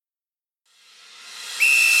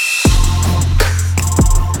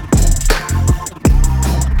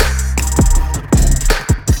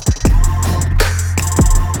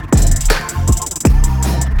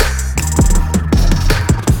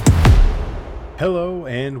Hello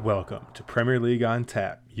and welcome to Premier League on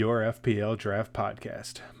Tap, your FPL draft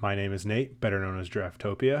podcast. My name is Nate, better known as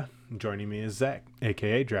Draftopia. Joining me is Zach,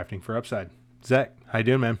 aka Drafting for Upside. Zach, how you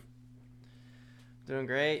doing, man? Doing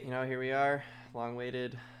great. Here we are.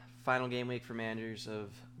 Long-awaited final game week for managers of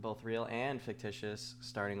both real and fictitious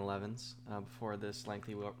starting 11s before this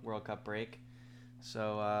lengthy World Cup break.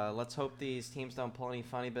 So let's hope these teams don't pull any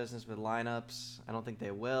funny business with lineups. I don't think they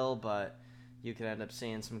will, but you could end up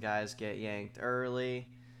seeing some guys get yanked early.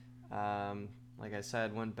 Like I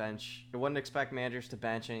said, wouldn't expect managers to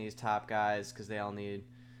bench any of these top guys because they all need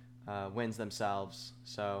wins themselves.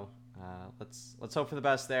 So let's hope for the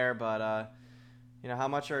best there. But how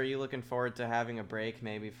much are you looking forward to having a break,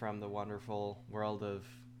 maybe from the wonderful world of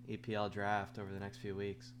EPL draft over the next few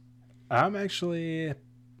weeks? I'm actually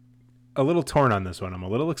a little torn on this one. I'm a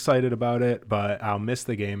little excited about it, but I'll miss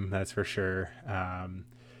the game, that's for sure.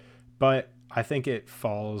 But I think it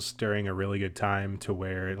falls during a really good time to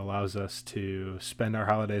where it allows us to spend our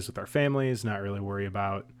holidays with our families, not really worry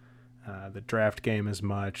about the draft game as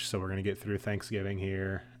much. So we're going to get through Thanksgiving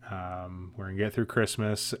here. We're going to get through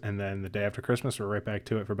Christmas, and then the day after Christmas, we're right back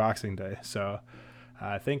to it for Boxing Day. So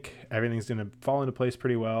I think everything's going to fall into place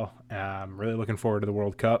pretty well. I'm really looking forward to the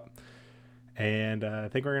World Cup, and I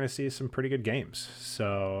think we're going to see some pretty good games.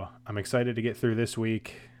 So I'm excited to get through this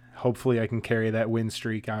week. Hopefully I can carry that win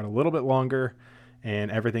streak out a little bit longer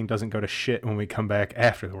and everything doesn't go to shit when we come back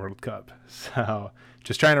after the World Cup. So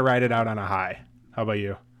just trying to ride it out on a high. How about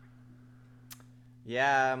you?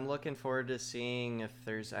 Yeah, I'm looking forward to seeing if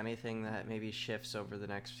there's anything that maybe shifts over the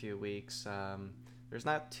next few weeks. There's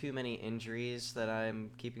not too many injuries that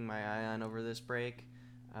I'm keeping my eye on over this break.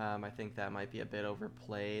 I think that might be a bit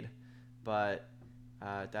overplayed, but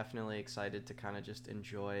definitely excited to kind of just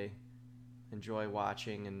enjoy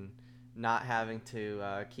watching and not having to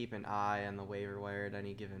keep an eye on the waiver wire at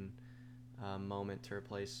any given moment to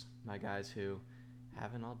replace my guys who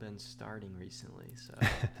haven't all been starting recently. So,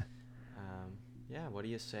 yeah, what do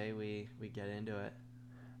you say we get into it?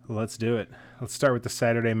 Let's do it. Let's start with the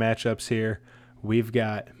Saturday matchups here. We've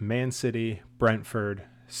got Man City, Brentford.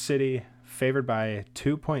 City favored by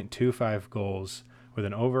 2.25 goals with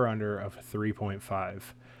an over-under of 3.5.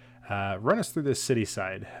 Run us through this City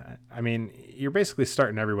side. I mean, you're basically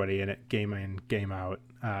starting everybody in it game in, game out.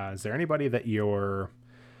 Is there anybody that you're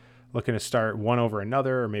looking to start one over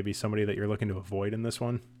another, or maybe somebody that you're looking to avoid in this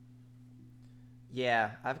one?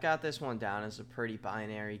 Yeah, I've got this one down as a pretty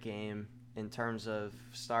binary game in terms of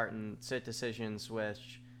start and sit decisions,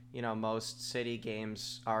 which, most City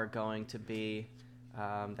games are going to be.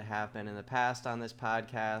 They have been in the past on this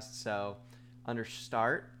podcast. So under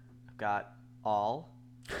start, I've got all.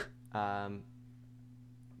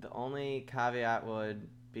 The only caveat would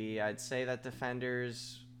be I'd say that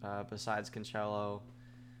defenders, besides Cancelo,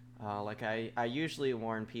 I usually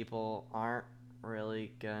warn people, aren't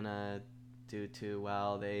really gonna do too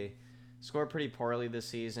well. They score pretty poorly this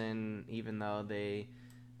season, even though they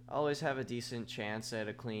always have a decent chance at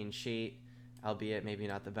a clean sheet, albeit maybe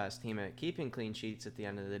not the best team at keeping clean sheets at the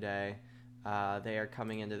end of the day. They are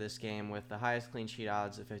coming into this game with the highest clean sheet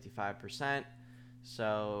odds of 55%.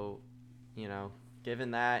 So,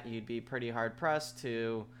 given that, you'd be pretty hard pressed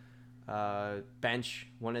to bench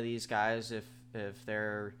one of these guys if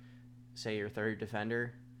they're, say, your third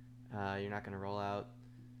defender. You're not going to roll out,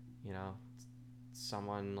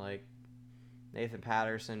 someone like Nathan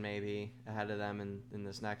Patterson maybe ahead of them in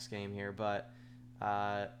this next game here. But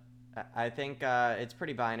I think it's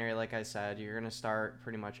pretty binary. Like I said, you're going to start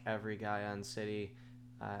pretty much every guy on City,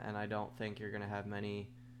 and I don't think you're going to have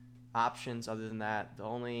many options other than that. The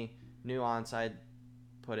only nuance I'd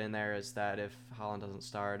put in there is that if Haaland doesn't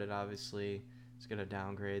start, it obviously is going to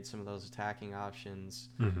downgrade some of those attacking options,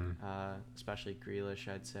 especially Grealish.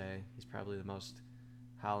 I'd say he's probably the most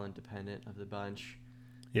Haaland dependent of the bunch.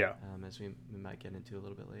 Yeah. As we might get into a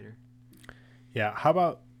little bit later. Yeah. How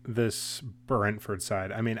about this Brentford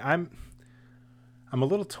side? I mean, I'm a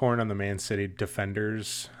little torn on the Man City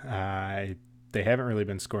defenders. They haven't really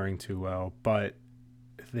been scoring too well, but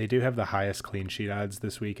they do have the highest clean sheet odds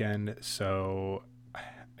this weekend, so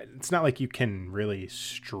it's not like you can really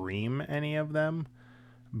stream any of them,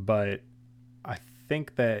 but I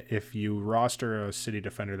think that if you roster a City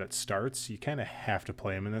defender that starts, you kind of have to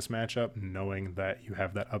play him in this matchup, knowing that you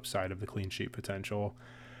have that upside of the clean sheet potential.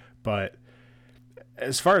 But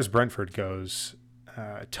as far as Brentford goes,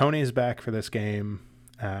 Tony's back for this game.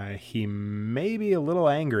 He may be a little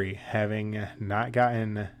angry having not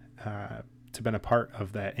gotten to been a part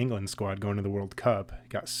of that England squad going to the World Cup.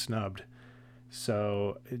 Got snubbed.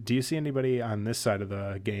 So do you see anybody on this side of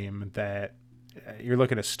the game that you're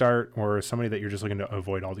looking to start, or somebody that you're just looking to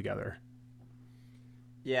avoid altogether?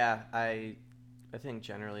 Yeah, I think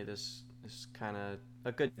generally this is kind of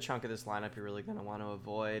a good chunk of this lineup you're really going to want to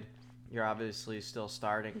avoid. You're obviously still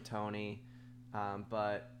starting Tony,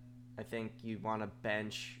 but I think you want to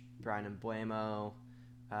bench Brian and Buemo.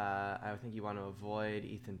 I think you want to avoid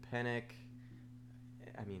Ethan Pinnock.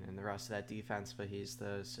 I mean, and the rest of that defense, but he's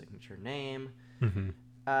the signature name. Mm-hmm.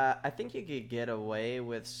 I think you could get away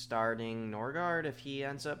with starting Norgard if he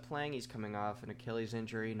ends up playing. He's coming off an Achilles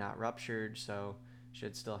injury, not ruptured, so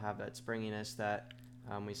should still have that springiness that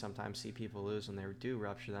we sometimes see people lose when they do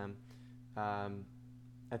rupture them.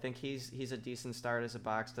 I think he's a decent start as a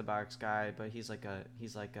box to box guy, but he's like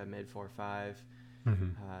a mid 4-5,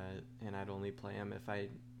 Mm-hmm. and I'd only play him if I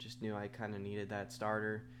just knew I kind of needed that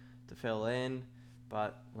starter to fill in.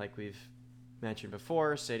 But like we've mentioned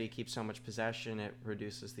before, City keeps so much possession, it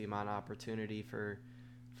reduces the amount of opportunity for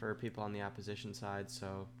people on the opposition side.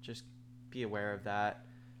 So just be aware of that.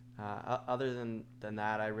 Other than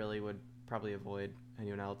that, I really would probably avoid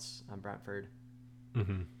anyone else on Brentford.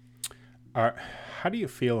 Mm-hmm. How do you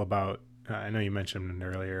feel about? I know you mentioned it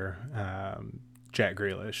earlier, Jack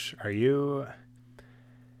Grealish. Are you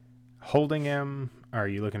holding him? Are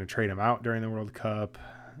you looking to trade him out during the World Cup?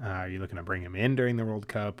 Are you looking to bring him in during the World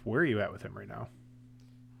Cup? Where are you at with him right now?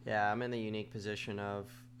 Yeah, I'm in the unique position of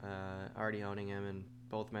already owning him in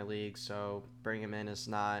both my leagues, so bringing him in is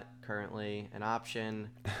not currently an option.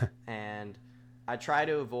 And I try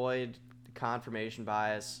to avoid the confirmation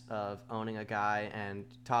bias of owning a guy and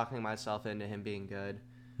talking myself into him being good.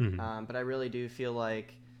 Mm-hmm. But I really do feel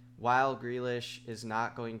like while Grealish is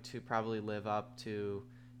not going to probably live up to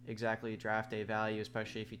exactly draft day value,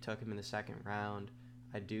 especially if you took him in the second round,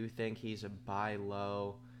 I do think he's a buy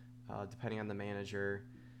low, depending on the manager.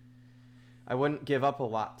 I wouldn't give up a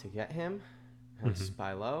lot to get him, hence Mm-hmm.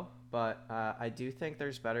 buy low, but I do think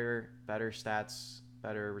there's better stats,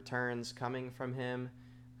 better returns coming from him.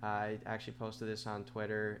 I actually posted this on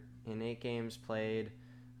Twitter. In 8 games played,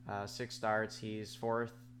 6 starts, he's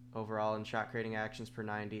 4th overall in shot creating actions per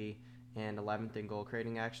 90 and 11th in goal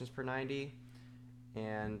creating actions per 90.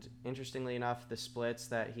 And interestingly enough, the splits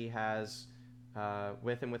that he has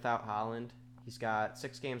with and without Haaland, he's got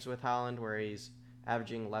 6 games with Haaland where he's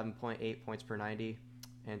averaging 11.8 points per 90,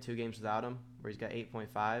 and 2 games without him where he's got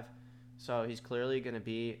 8.5. So he's clearly going to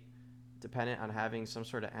be dependent on having some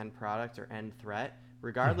sort of end product or end threat.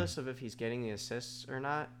 Regardless of if he's getting the assists or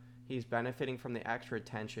not, he's benefiting from the extra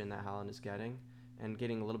attention that Haaland is getting and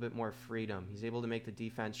getting a little bit more freedom. He's able to make the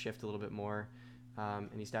defense shift a little bit more, and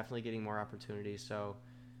he's definitely getting more opportunities. So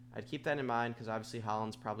I'd keep that in mind because obviously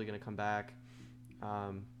Haaland's probably going to come back,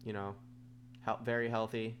 you know, very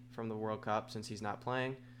healthy from the World Cup since he's not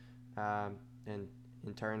playing. And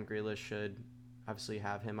in turn, Grealish should obviously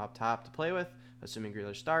have him up top to play with, assuming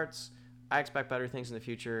Grealish starts. I expect better things in the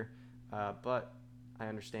future, but I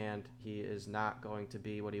understand he is not going to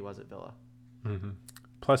be what he was at Villa. Mm-hmm.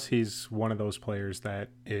 Plus, he's one of those players that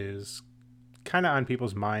is kind of on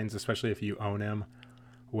people's minds, especially if you own him,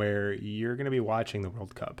 where you're going to be watching the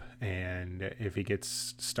World Cup. And if he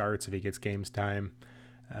gets starts, if he gets games time,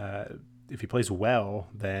 if he plays well,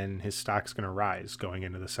 then his stock's going to rise going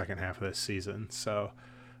into the second half of this season. So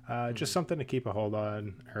just something to keep a hold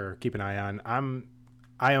on or keep an eye on.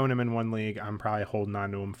 I own him in one league. I'm probably holding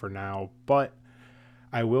on to him for now, but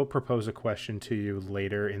I will propose a question to you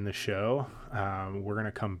later in the show. We're going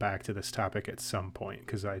to come back to this topic at some point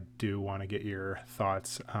because I do want to get your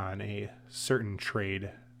thoughts on a certain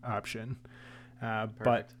trade option.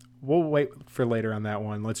 But we'll wait for later on that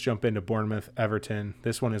one. Let's jump into Bournemouth, Everton.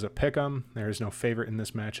 This one is a pick'em. There is no favorite in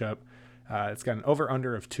this matchup. It's got an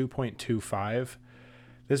over-under of 2.25.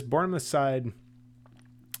 This Bournemouth side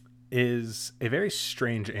is a very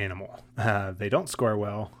strange animal. They don't score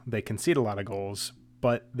well. They concede a lot of goals,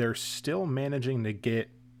 but they're still managing to get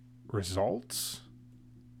results.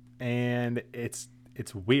 And it's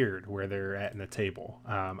weird where they're at in the table.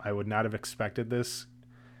 I would not have expected this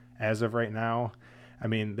as of right now. I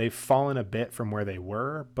mean, they've fallen a bit from where they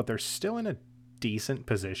were, but they're still in a decent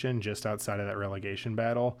position just outside of that relegation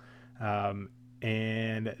battle.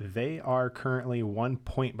 And they are currently 1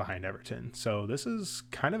 point behind Everton. So this is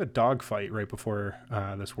kind of a dogfight right before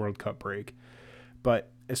this World Cup break.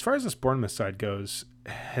 But as far as this Bournemouth side goes,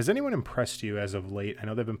 has anyone impressed you as of late? I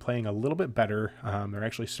know they've been playing a little bit better. They're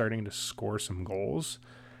actually starting to score some goals.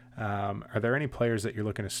 Are there any players that you're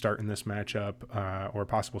looking to start in this matchup or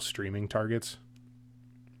possible streaming targets?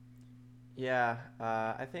 Yeah,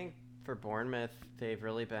 I think for Bournemouth, they've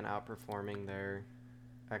really been outperforming their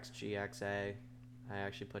XG/XA. I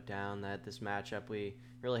actually put down that this matchup, we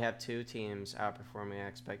really have 2 teams outperforming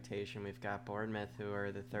expectation. We've got Bournemouth, who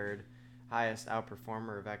are the 3rd highest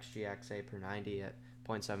outperformer of XG/XA per 90 at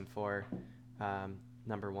 0.74.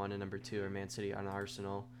 Number 1 and number 2 are Man City and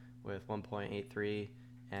Arsenal with 1.83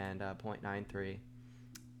 and 0.93.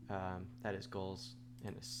 That is goals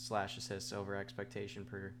and slash assists over expectation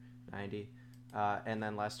per 90. And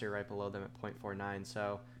then Leicester right below them at 0.49.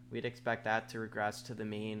 So we'd expect that to regress to the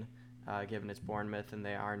mean, given it's Bournemouth and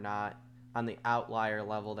they are not on the outlier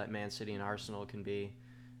level that Man City and Arsenal can be.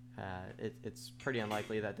 It's pretty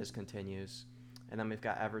unlikely that this continues. And then we've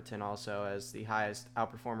got Everton also as the highest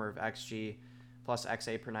outperformer of XG plus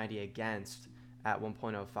XA per 90 against at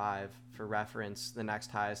 1.05. For reference, the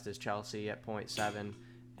next highest is Chelsea at 0.7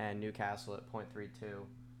 and Newcastle at 0.32.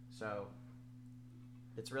 So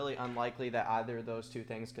it's really unlikely that either of those two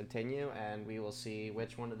things continue, and we will see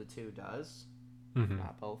which one of the two does. Mm-hmm.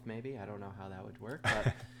 Not both, maybe. I don't know how that would work, but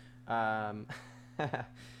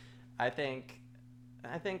I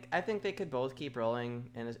think they could both keep rolling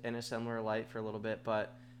in a similar light for a little bit,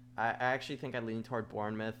 but I actually think I lean toward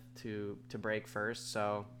Bournemouth to break first.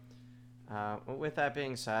 So with that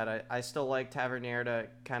being said, I still like Tavernier to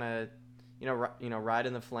kind of ride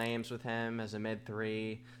in the flames with him as a mid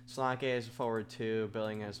 3, Solanke as a forward 2,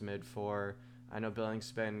 Billing as a mid 4. I know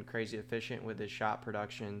Billing's been crazy efficient with his shot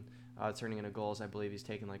production, turning into goals. I believe he's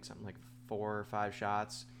taken something like 4 or 5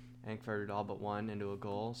 shots and converted all but one into a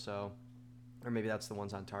goal. So, or maybe that's the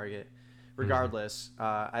ones on target. Regardless,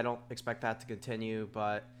 I don't expect that to continue,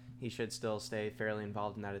 but he should still stay fairly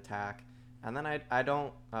involved in that attack. And then I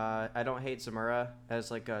don't hate Zamora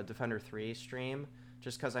as a defender 3 stream,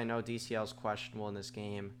 just because I know DCL is questionable in this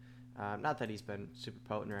game. Not that he's been super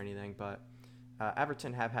potent or anything, but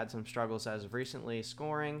Everton have had some struggles as of recently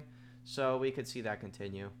scoring, so we could see that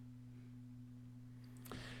continue.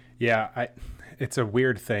 Yeah, it's a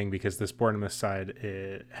weird thing because this Bournemouth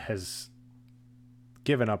side has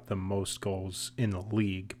given up the most goals in the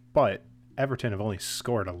league, but Everton have only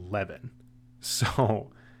scored 11.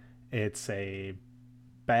 So it's a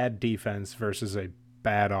bad defense versus a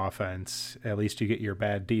bad offense. At least you get your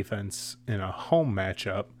bad defense in a home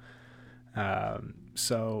matchup.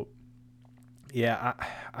 So yeah,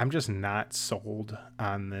 I'm just not sold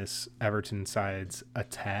on this Everton side's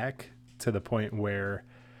attack to the point where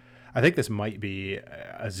I think this might be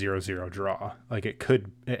a 0-0 draw.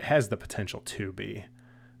 It has the potential to be.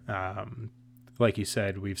 Like you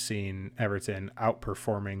said, we've seen Everton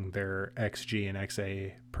outperforming their XG and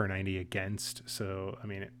XA per 90 against. So, I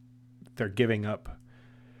mean, they're giving up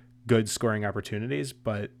good scoring opportunities,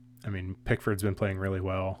 but, I mean, Pickford's been playing really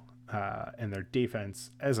well, and their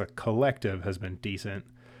defense as a collective has been decent.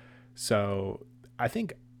 So, I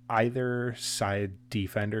think either side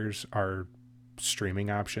defenders are streaming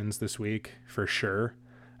options this week for sure.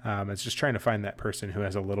 It's just trying to find that person who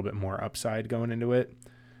has a little bit more upside going into it,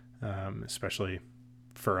 especially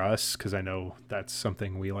for us, because I know that's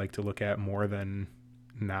something we like to look at more than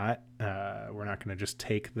not. We're not going to just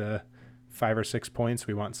take the 5 or 6 points.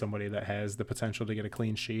 We want somebody that has the potential to get a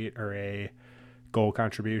clean sheet or a goal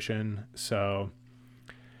contribution. So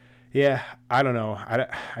yeah, I don't know.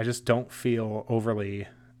 I just don't feel overly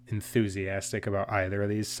enthusiastic about either of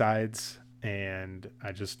these sides, and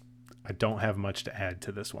I don't have much to add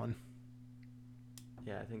to this one.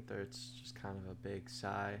 Yeah, I think it's just kind of a big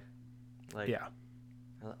sigh. Yeah.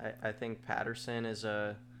 I think Patterson is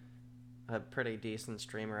a pretty decent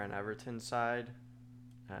streamer on Everton's side,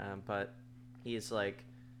 but he's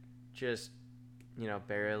just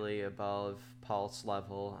barely above pulse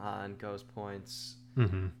level on ghost points,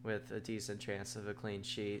 with a decent chance of a clean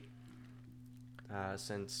sheet.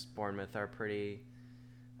 Since Bournemouth are pretty,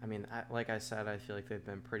 like I said, I feel like they've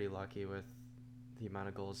been pretty lucky with the amount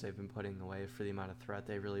of goals they've been putting away for the amount of threat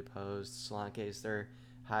they really posed. Solanke is their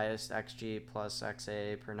highest XG plus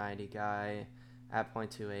XA per 90 guy at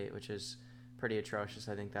 0.28, which is pretty atrocious.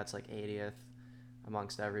 I think that's 80th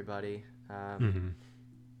amongst everybody. And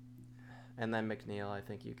then McNeil, I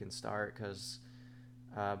think you can start because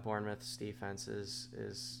Bournemouth's defense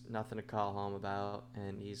is nothing to call home about,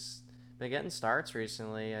 and he's been getting starts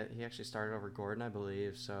recently. He actually started over Gordon, I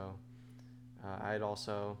believe, so I'd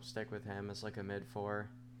also stick with him as a mid 4.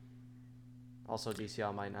 Also,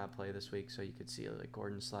 DCL might not play this week, so you could see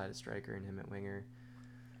Gordon slide at striker and him at winger.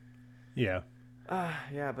 Yeah.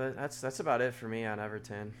 Yeah, but that's about it for me on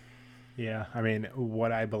Everton. Yeah, I mean,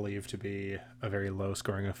 what I believe to be a very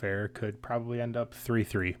low-scoring affair could probably end up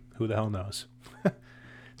 3-3. Who the hell knows?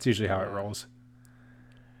 It's usually how it rolls.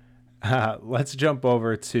 Let's jump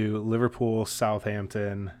over to Liverpool,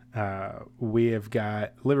 Southampton. We have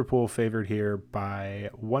got Liverpool favored here by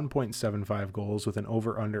 1.75 goals with an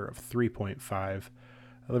over-under of 3.5.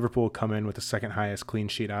 Liverpool come in with the second highest clean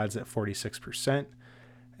sheet odds at 46%.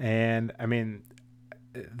 And I mean,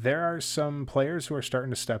 there are some players who are starting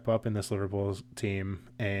to step up in this Liverpool team,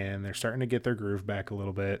 and they're starting to get their groove back a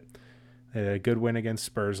little bit. They had a good win against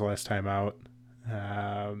Spurs last time out.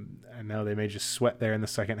 I know they may just sweat there in the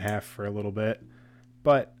second half for a little bit,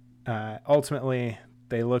 but ultimately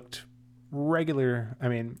they looked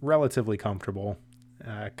relatively comfortable.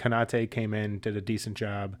 Konate came in, did a decent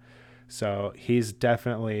job. So he's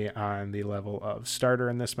definitely on the level of starter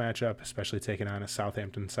in this matchup, especially taking on a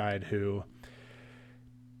Southampton side who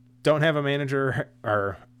don't have a manager.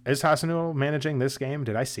 Or is Hasenhüttl managing this game?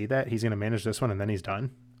 Did I see that? He's going to manage this one and then he's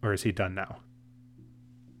done? Or is he done now?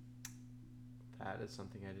 That is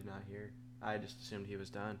something I did not hear. I just assumed he was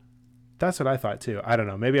done. That's what I thought too. I don't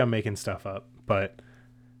know. Maybe I'm making stuff up, but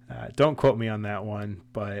don't quote me on that one.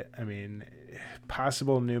 But, I mean,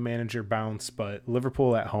 possible new manager bounce, but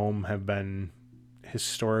Liverpool at home have been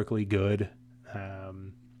historically good.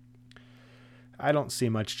 I don't see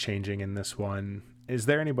much changing in this one. Is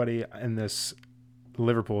there anybody in this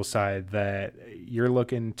Liverpool side that you're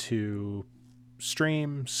looking to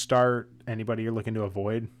stream, start, anybody you're looking to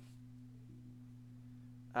avoid?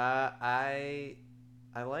 I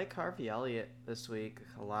like Harvey Elliott this week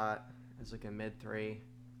a lot as like a mid-3.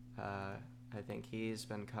 I think he's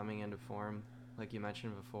been coming into form, like you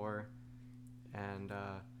mentioned before, and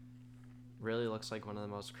really looks like one of the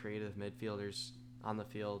most creative midfielders on the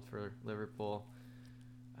field for Liverpool.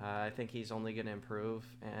 I think he's only going to improve,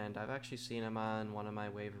 and I've actually seen him on one of my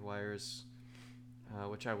waiver wires,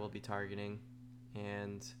 which I will be targeting.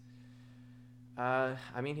 And, he's not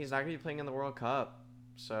going to be playing in the World Cup,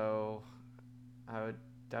 so I would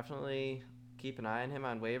definitely keep an eye on him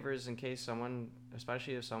on waivers in case someone,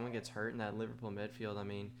 especially if someone gets hurt in that Liverpool midfield. I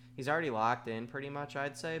mean, he's already locked in pretty much,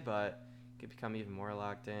 I'd say, but could become even more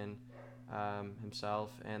locked in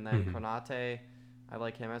himself. And then Konate, I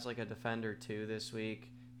like him as like a defender too this week.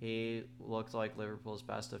 He looked like Liverpool's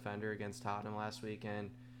best defender against Tottenham last week, and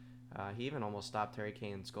he even almost stopped Harry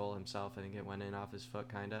Kane's goal himself. I think it went in off his foot,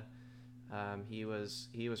 kind of. He was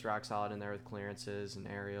rock solid in there with clearances and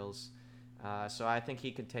aerials. So I think he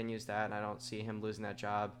continues that, and I don't see him losing that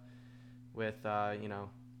job with,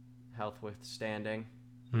 health withstanding.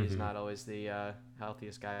 He's not always the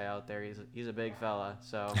healthiest guy out there. He's a big fella,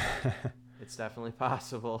 so it's definitely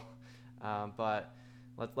possible. But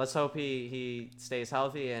let's hope he stays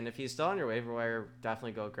healthy, and if he's still on your waiver wire,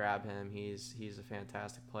 definitely go grab him. He's a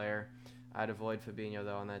fantastic player. I'd avoid Fabinho,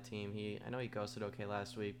 though, on that team. I know he ghosted okay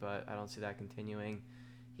last week, but I don't see that continuing.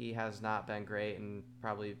 He has not been great, and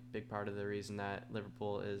probably a big part of the reason that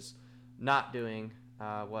Liverpool is not doing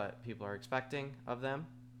what people are expecting of them.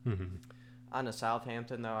 On to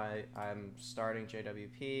Southampton, though, I'm starting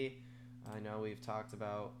JWP. I know we've talked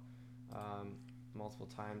about multiple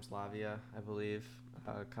times Lavia, I believe,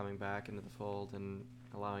 coming back into the fold and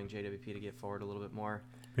allowing JWP to get forward a little bit more.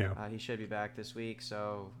 Yeah. He should be back this week,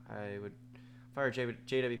 so I would fire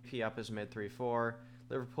JWP up as mid 3-4.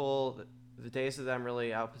 Liverpool, the days of them really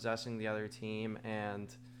outpossessing the other team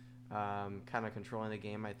and kind of controlling the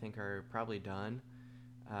game, I think, are probably done.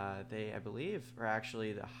 They, I believe, are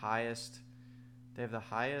actually the highest. They have the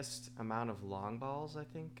highest amount of long balls, I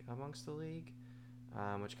think, amongst the league,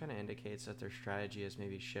 which kind of indicates that their strategy has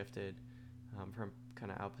maybe shifted from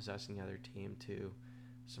kind of outpossessing the other team to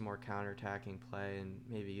some more counterattacking play and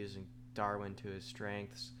maybe using Darwin to his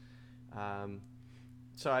strengths.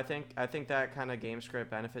 So I think that kind of game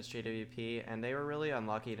script benefits JWP, and they were really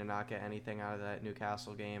unlucky to not get anything out of that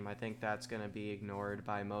Newcastle game. I think that's going to be ignored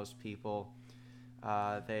by most people.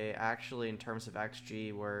 They actually, in terms of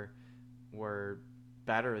XG, were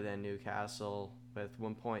better than Newcastle with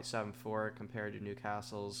 1.74 compared to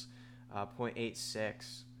Newcastle's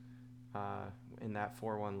 0.86 in that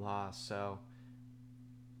 4-1 loss. So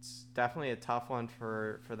it's definitely a tough one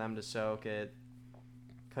for them to soak. It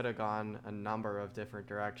could have gone a number of different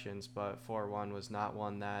directions, but 4-1 was not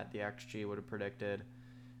one that the XG would have predicted.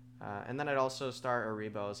 And then I'd also start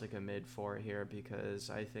Aribo as like a mid-4 here because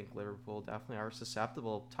I think Liverpool definitely are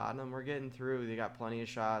susceptible. Tottenham were getting through. They got plenty of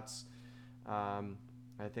shots.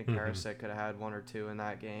 I think Perisic could have had 1 or 2 in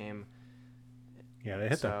that game. Yeah, they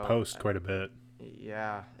hit the post quite a bit.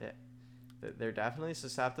 Yeah, they're definitely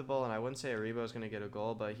susceptible, and I wouldn't say Aribo's going to get a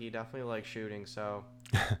goal, but he definitely likes shooting, so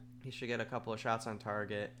he should get a couple of shots on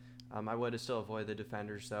target. I would still avoid the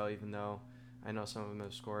defenders, though, even though I know some of them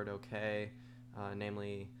have scored okay,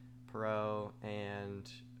 namely Perot and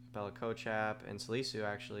Bella Kocap, and Salisu,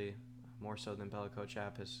 actually, more so than Bella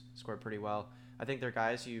Kocap, has scored pretty well. I think they're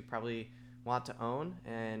guys you probably want to own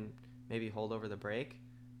and maybe hold over the break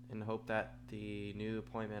and hope that the new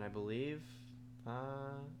appointment, I believe,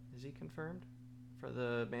 is he confirmed for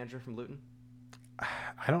the manager from Luton?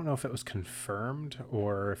 I don't know if it was confirmed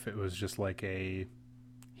or if it was just like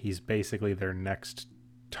he's basically their next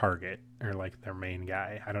target or like their main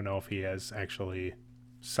guy. I don't know if he has actually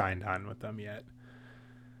signed on with them yet.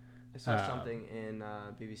 I saw something in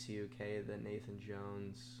BBC UK that Nathan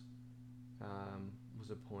Jones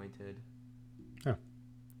was appointed today.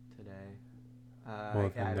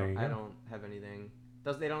 Well, I there you go. don't have anything.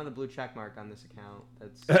 They don't have the blue check mark on this account.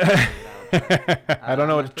 That's I don't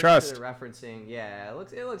know what to trust. Sure referencing, yeah, it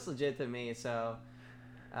looks legit to me. So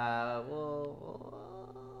we'll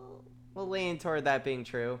lean toward that being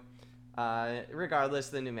true. Regardless,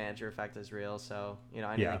 the new manager effect is real. So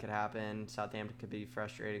anything could happen. Southampton could be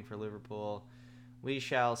frustrating for Liverpool. We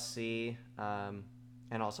shall see. And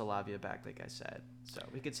also Lavia back, like I said. So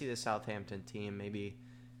we could see the Southampton team maybe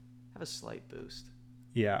have a slight boost.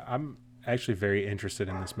 Yeah, I'm actually very interested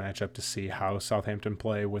in this matchup to see how Southampton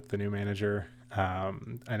play with the new manager. I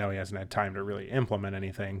know he hasn't had time to really implement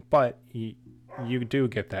anything, but you do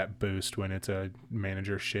get that boost when it's a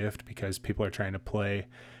manager shift because people are trying to play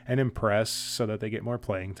and impress so that they get more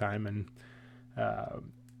playing time. And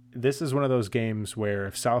this is one of those games where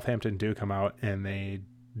if Southampton do come out and they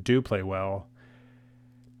do play well,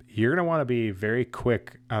 you're going to want to be very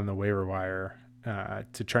quick on the waiver wire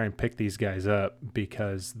to try and pick these guys up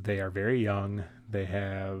because they are very young. They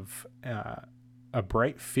have a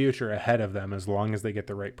bright future ahead of them as long as they get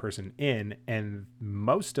the right person in. And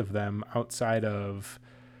most of them outside of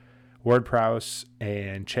Ward-Prowse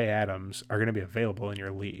and Che Adams are going to be available in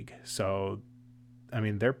your league. So, I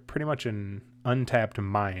mean, they're pretty much an untapped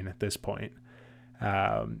mine at this point.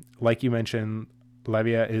 Like you mentioned,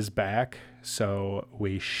 Levia is back, so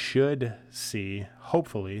we should see,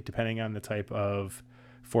 hopefully, depending on the type of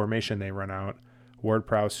formation they run out,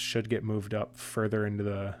 Ward-Prowse should get moved up further into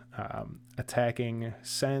the attacking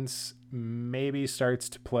sense, maybe starts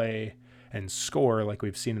to play and score like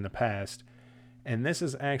we've seen in the past. And this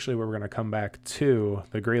is actually where we're going to come back to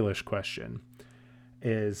the Grealish question.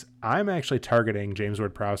 Is I'm actually targeting James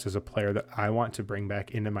Ward-Prowse as a player that I want to bring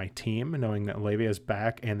back into my team, knowing that Lavia is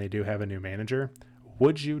back and they do have a new manager.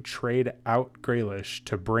 Would you trade out Grealish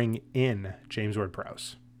to bring in James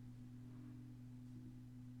Ward-Prowse?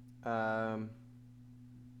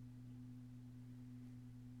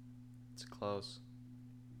 It's close.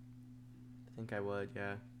 I think I would,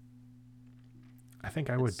 yeah. I think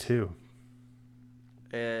I would too.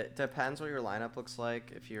 It depends what your lineup looks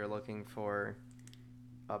like. If you're looking for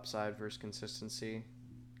upside versus consistency,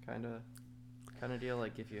 kind of deal.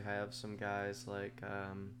 Like if you have some guys like,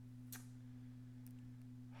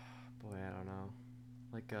 boy, I don't know,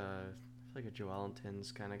 like I feel like a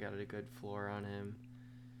Joelinton's kind of got a good floor on him,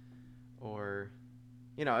 or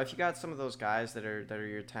if you got some of those guys that are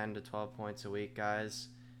your 10 to 12 points a week guys,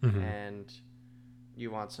 and you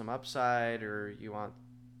want some upside or you want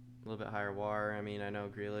a little bit higher WAR. I mean, I know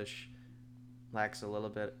Grealish lacks a little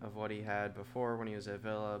bit of what he had before when he was at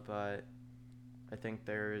Villa, but I think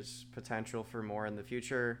there's potential for more in the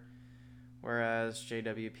future. Whereas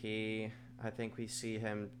JWP, I think we see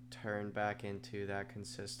him turn back into that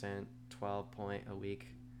consistent 12-point a week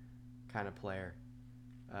kind of player.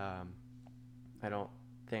 I don't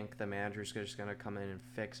think the manager's just going to come in and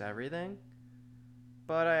fix everything,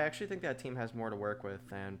 but I actually think that team has more to work with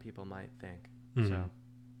than people might think. So.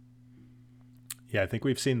 Yeah, I think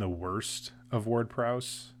we've seen the worst of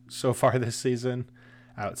Ward-Prowse so far this season,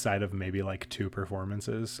 outside of maybe like 2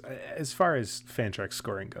 performances, as far as Fantrax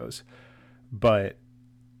scoring goes. But,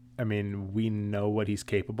 I mean, we know what he's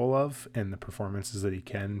capable of and the performances that he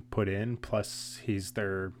can put in. Plus, he's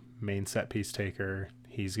their main set-piece taker.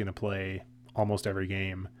 He's going to play almost every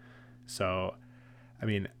game. So, I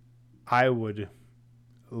mean, I would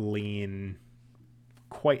lean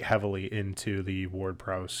quite heavily into the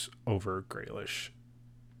Ward-Prowse over Grealish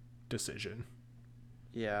decision.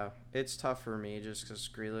 Yeah, it's tough for me just because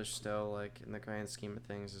Grealish still, like, in the grand scheme of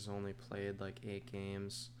things, has only played, like, 8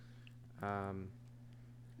 games.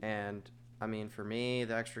 And, I mean, for me,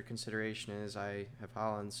 the extra consideration is I have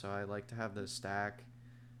Holland, so I like to have the stack.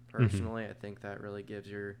 Personally, I think that really gives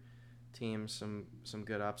your team some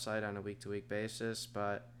good upside on a week-to-week basis.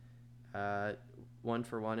 But one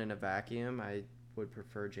for one in a vacuum, I would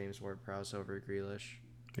prefer James Ward-Prowse over Grealish.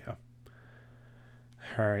 Yeah.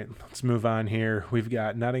 All right, let's move on here. We've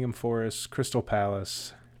got Nottingham Forest, Crystal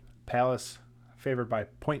Palace. Palace favored by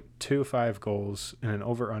 0.25 goals and an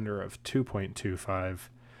over-under of 2.25.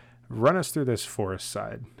 Run us through this Forest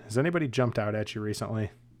side. Has anybody jumped out at you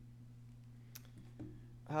recently?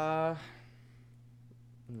 No,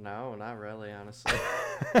 not really, honestly.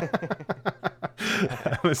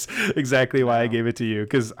 That was exactly why I gave it to you,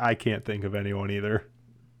 because I can't think of anyone either.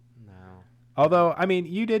 No. Although, I mean,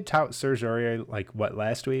 you did tout Serge Aurier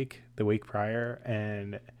last week, the week prior,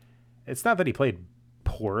 and it's not that he played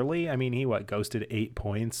poorly. I mean, he ghosted 8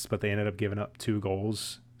 points, but they ended up giving up 2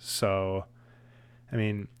 goals. So, I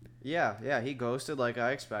mean, Yeah, he ghosted like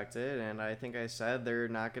I expected, and I think I said they're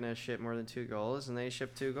not going to ship more than 2 goals, and they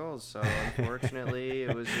shipped 2 goals. So unfortunately,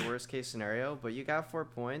 it was the worst case scenario. But you got 4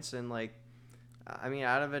 points, and I mean,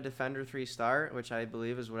 out of a defender 3 start, which I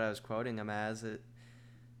believe is what I was quoting him as,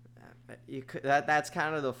 that's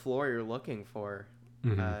kind of the floor you're looking for.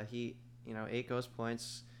 mm-hmm. 8 ghost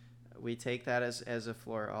points, we take that as a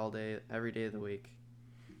floor all day, every day of the week.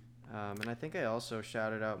 And I think I also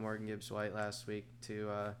shouted out Morgan Gibbs-White last week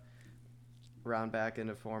to round back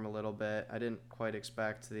into form a little bit. I didn't quite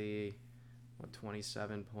expect the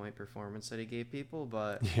 27-point performance that he gave people,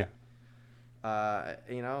 but Yeah.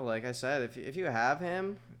 like I said, if you have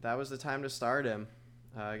him, that was the time to start him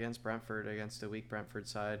against Brentford, against a weak Brentford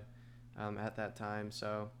side at that time.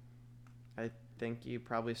 So I think you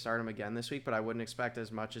probably start him again this week, but I wouldn't expect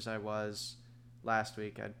as much as I was last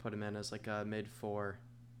week. I'd put him in as like a mid-4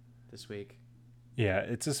 this week. Yeah,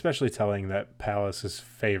 it's especially telling that Palace is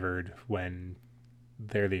favored when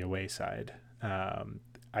they're the away side. We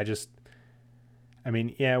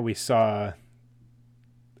saw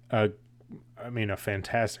a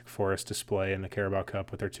fantastic Forest display in the Carabao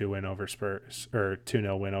Cup with their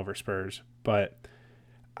 2-0 win over Spurs. But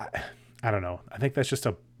I don't know. I think that's just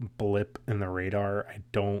a blip in the radar. I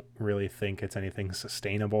don't really think it's anything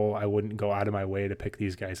sustainable. I wouldn't go out of my way to pick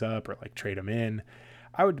these guys up or trade them in.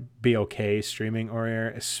 I would be okay streaming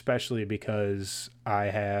Aurier, especially because I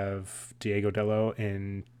have Diego Dello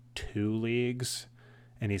in 2 leagues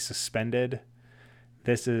and he's suspended.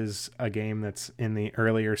 This is a game that's in the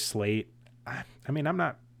earlier slate. I mean, I'm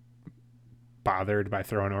not bothered by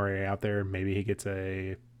throwing Aurier out there. Maybe he gets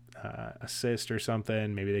a assist or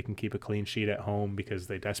something. Maybe they can keep a clean sheet at home because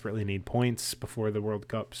they desperately need points before the World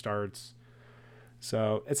Cup starts.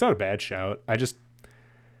 So it's not a bad shout.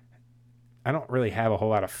 I don't really have a whole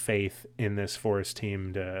lot of faith in this Forest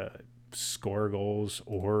team to score goals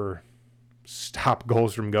or stop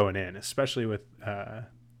goals from going in, especially with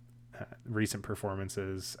recent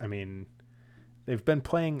performances. I mean, they've been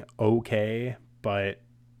playing okay, but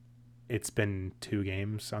it's been 2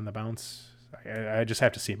 games on the bounce. I just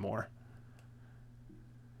have to see more.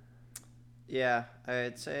 Yeah,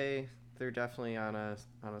 I'd say they're definitely on a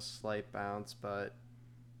slight bounce, but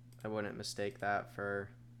I wouldn't mistake that for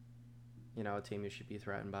a team you should be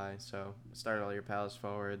threatened by. So start all your Palace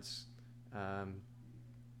forwards. I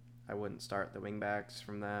wouldn't start the wingbacks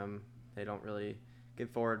from them. They don't really get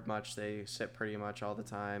forward much. They sit pretty much all the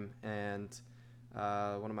time. And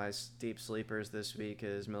one of my deep sleepers this week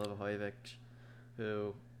is Milivojevic,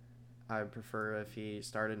 who I prefer if he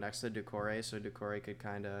started next to Doucouré, so Doucouré could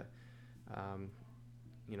kind of,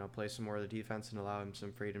 play some more of the defense and allow him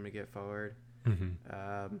some freedom to get forward.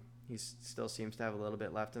 Mm-hmm. He still seems to have a little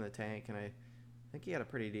bit left in the tank, and I think he had a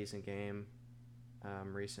pretty decent game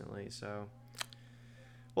recently. So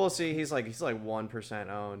we'll see. He's like 1%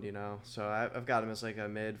 owned, So I've got him as like a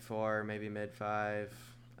mid-4, maybe mid-5,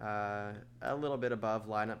 a little bit above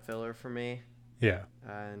lineup filler for me. Yeah.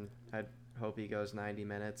 And I'd hope he goes 90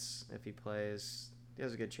 minutes if he plays. He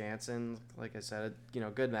has a good chance, and like I said,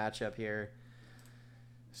 good matchup here.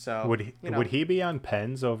 So would he be on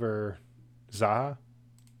pens over Zaha?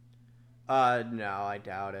 No, I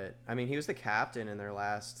doubt it. I mean, he was the captain in their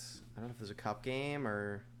last, I don't know if it was a cup game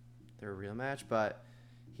or their real match, but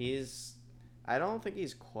I don't think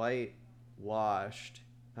he's quite washed.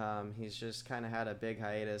 He's just kind of had a big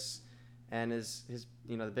hiatus, and his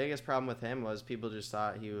the biggest problem with him was people just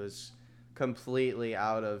thought he was completely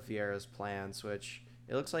out of Vieira's plans, which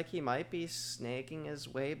it looks like he might be snaking his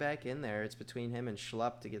way back in there. It's between him and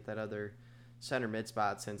Schlupp to get that other center mid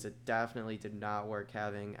spot, since it definitely did not work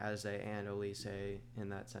having Eze and Olise in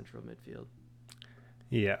that central midfield.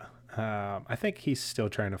 Yeah. I think he's still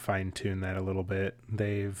trying to fine tune that a little bit.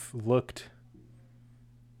 They've looked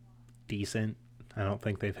decent. I don't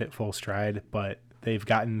think they've hit full stride, but they've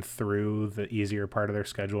gotten through the easier part of their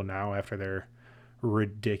schedule now after their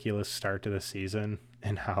ridiculous start to the season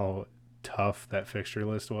and how tough that fixture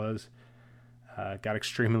list was. Got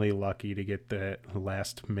extremely lucky to get the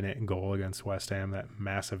last minute goal against West Ham, that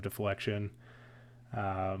massive deflection.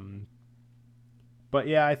 But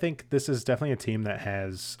yeah, I think this is definitely a team that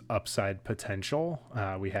has upside potential.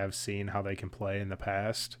 We have seen how they can play in the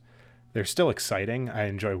past. They're still exciting. I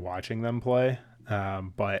enjoy watching them play.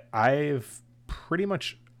 But I've pretty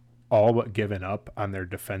much all but given up on their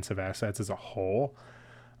defensive assets as a whole.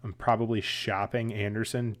 I'm probably shopping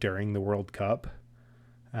Anderson during the World Cup.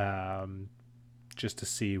 just to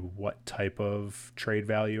see what type of trade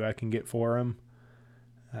value I can get for him.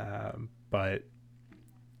 But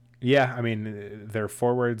yeah, I mean, their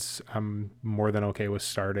forwards, I'm more than okay with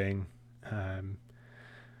starting.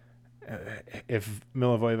 If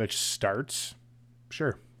Milivojevic starts,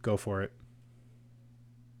 sure, go for it.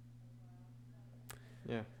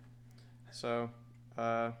 Yeah. So,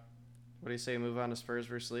 what do you say? Move on to Spurs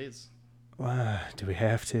versus Leeds. Do we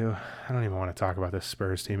have to? I don't even want to talk about this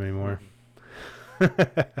Spurs team anymore.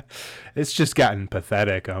 It's just gotten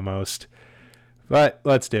pathetic almost. But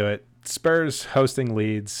let's do it. Spurs hosting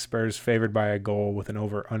Leeds. Spurs favored by a goal with an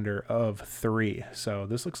over-under of 3. So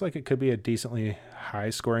this looks like it could be a decently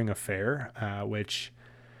high-scoring affair, which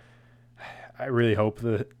I really hope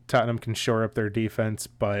that Tottenham can shore up their defense.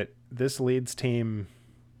 But this Leeds team,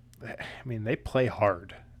 I mean, they play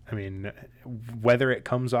hard. I mean, whether it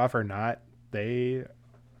comes off or not, they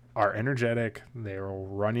are energetic. They will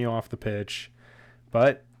run you off the pitch.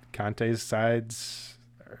 But Conte's sides,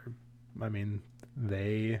 I mean,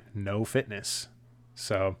 they know fitness.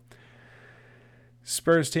 So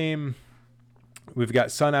Spurs team, we've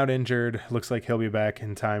got Son out injured. Looks like he'll be back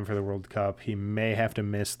in time for the World Cup. He may have to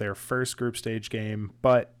miss their first group stage game,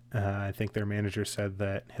 but I think their manager said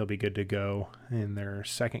that he'll be good to go in their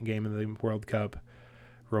second game of the World Cup.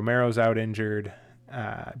 Romero's out injured.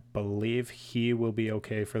 I believe he will be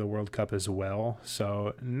okay for the World Cup as well.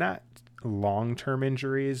 So not long-term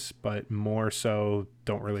injuries, but more so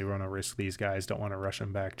don't really want to risk these guys. Don't want to rush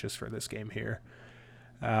them back just for this game here.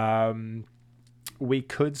 We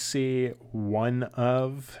could see one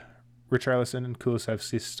of Richarlison and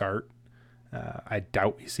Kulusevski start. I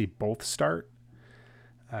doubt we see both start.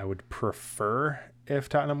 I would prefer if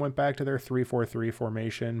Tottenham went back to their 3-4-3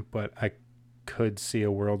 formation, but I could see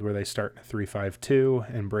a world where they start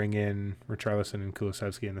 3-5-2 and bring in Richarlison and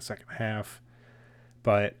Kulusevski in the second half.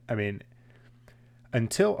 But, I mean,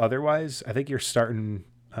 until otherwise, I think you're starting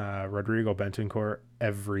Rodrigo Bentancur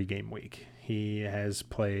every game week. He has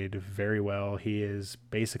played very well. He is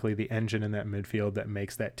basically the engine in that midfield that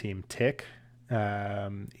makes that team tick.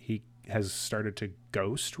 He has started to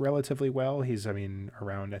ghost relatively well. He's, I mean,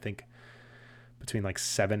 around, I think, between like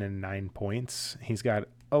 7 and 9 points. He's got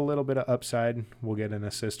a little bit of upside. We'll get an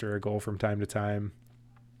assist or a goal from time to time.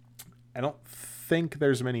 I don't think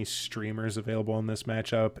there's many streamers available in this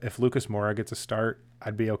matchup. If Lucas Moura gets a start,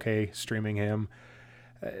 I'd be okay streaming him.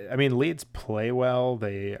 I mean, Leeds play well.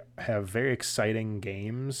 They have very exciting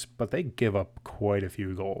games, but they give up quite a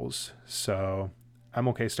few goals. So I'm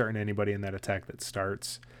okay starting anybody in that attack that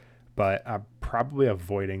starts, but I'm probably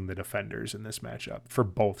avoiding the defenders in this matchup for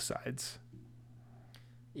both sides.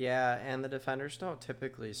 Yeah, and the defenders don't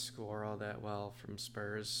typically score all that well from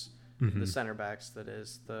Spurs. The center backs, that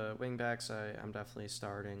is. The wing backs, I'm definitely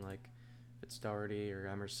starting, like if it's Doherty or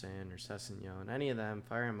Emerson or Sessegnon. Any of them,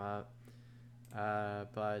 fire them up.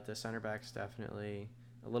 But the center backs definitely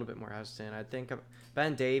a little bit more hesitant. I think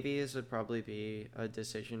Ben Davies would probably be a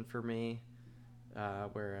decision for me,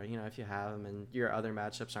 where, you know, if you have him and your other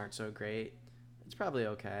matchups aren't so great, it's probably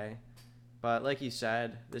okay. But like you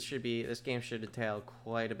said, this game should entail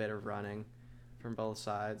quite a bit of running from both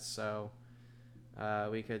sides. So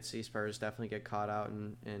we could see Spurs definitely get caught out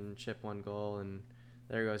and chip one goal, and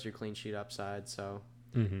there goes your clean sheet upside. So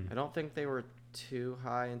I don't think they were too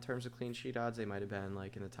high in terms of clean sheet odds. They might have been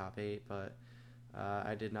like in the top 8, but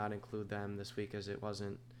I did not include them this week as it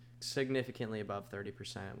wasn't significantly above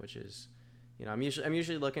 30%, which is, you know, I'm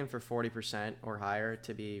usually looking for 40% or higher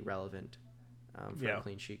to be relevant. For a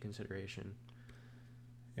clean sheet consideration.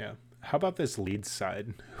 Yeah. How about this Leeds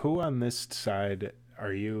side? Who on this side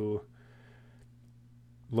are you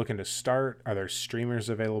looking to start? Are there streamers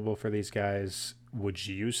available for these guys? Would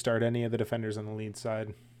you start any of the defenders on the Leeds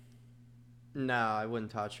side? No, I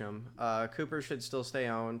wouldn't touch him. Cooper should still stay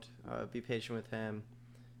owned. Be patient with him.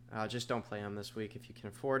 Just don't play him this week if you can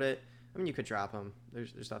afford it. I mean, you could drop him.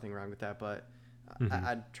 There's nothing wrong with that, but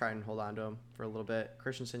I'd try and hold on to him for a little bit.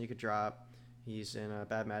 Christensen you could drop. He's in a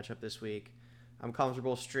bad matchup this week. I'm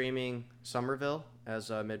comfortable streaming Somerville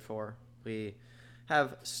as a mid-4. We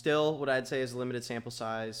have still what I'd say is a limited sample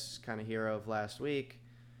size, kind of hero of last week,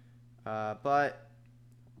 but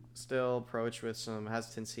still approach with some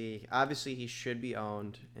hesitancy. Obviously, he should be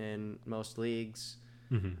owned in most leagues.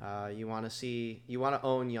 You want to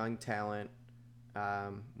own young talent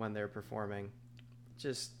when they're performing.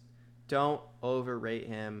 Just don't overrate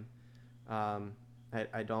him.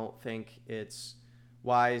 I don't think it's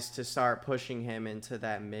wise to start pushing him into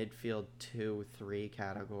that midfield 2-3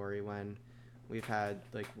 category when we've had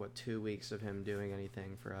 2 weeks of him doing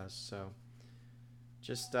anything for us. So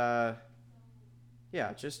just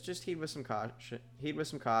heed with some caution.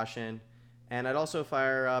 And I'd also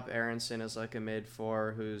fire up Aronson as like a mid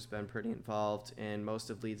four who's been pretty involved in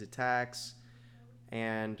most of Leeds' attacks,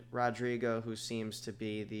 and Rodrigo, who seems to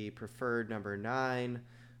be the preferred number 9,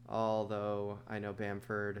 although I know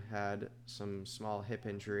Bamford had some small hip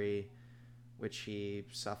injury, which he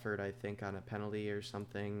suffered, I think, on a penalty or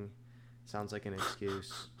something. Sounds like an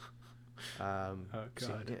excuse. Oh,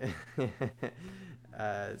 God.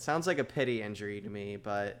 It sounds like a pity injury to me,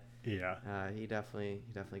 but Yeah. he definitely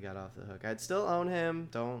got off the hook. I'd still own him.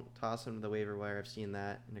 Don't toss him to the waiver wire. I've seen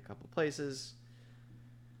that in a couple places.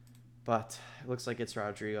 But it looks like it's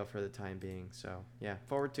Rodrigo for the time being. So, yeah,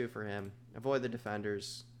 forward 2 for him. Avoid the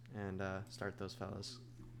defenders and start those fellas.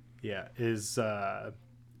 Yeah. Is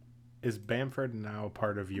Bamford now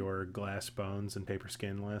part of your glass bones and paper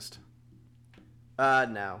skin list?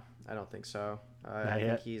 No, I don't think so. I think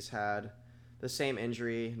yet? he's had the same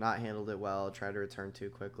injury, not handled it well, tried to return too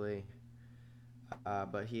quickly.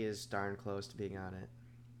 But he is darn close to being on it.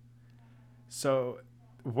 So,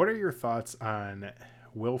 what are your thoughts on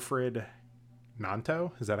Wilfred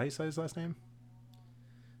Nanto? Is that how you say his last name?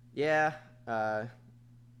 Yeah, kind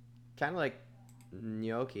of like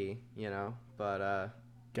gnocchi, but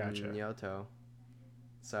Gotcha. Gnotto.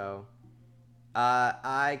 So,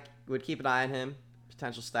 I would keep an eye on him.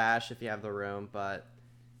 Potential stash if you have the room, but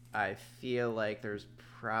I feel like there's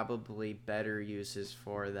probably better uses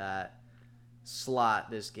for that slot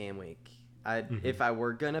this game week. If I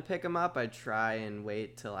were gonna pick him up, I'd try and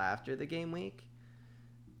wait till after the game week,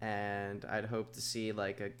 and I'd hope to see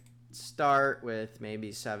like a start with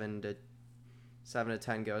maybe 7 to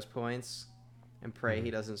 10 ghost points, and pray he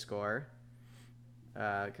doesn't score,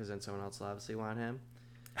 because then someone else will obviously want him.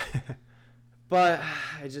 But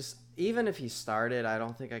even if he started, I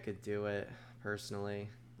don't think I could do it personally.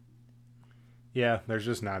 Yeah, there's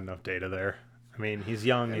just not enough data there. I mean, he's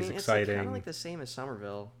young, he's exciting. It's kind of like the same as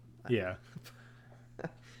Somerville. Yeah.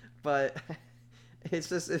 But it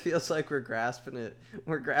feels like we're grasping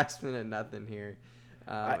at nothing here.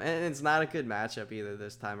 And it's not a good matchup either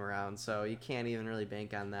this time around, so you can't even really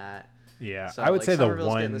bank on that. Yeah, So, I would say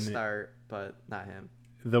Somerville's getting the start, but not him.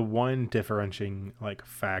 The one differentiating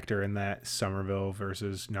factor in that Somerville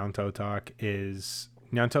versus Nyanto talk is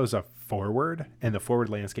Nyanto's a forward, and the forward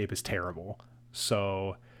landscape is terrible.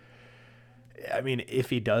 So, I mean,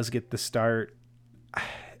 if he does get the start,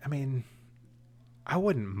 I mean, I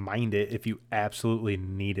wouldn't mind it if you absolutely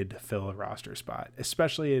needed to fill a roster spot,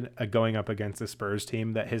 especially in going up against the Spurs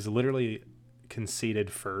team that has literally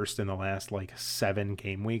conceded first in the last 7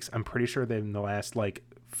 game weeks. I'm pretty sure they've in the last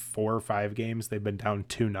 4 or 5 games they've been down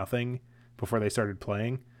 2-0 before they started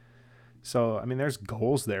playing. So I mean, there's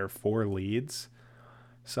goals there for Leeds.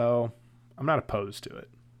 So I'm not opposed to it.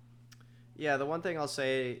 Yeah, the one thing I'll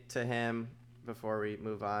say to him before we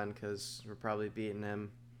move on, because we're probably beating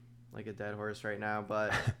him like a dead horse right now,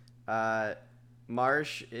 but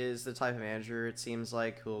Marsh is the type of manager, it seems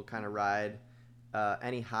like, who'll kind of ride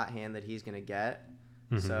any hot hand that he's going to get.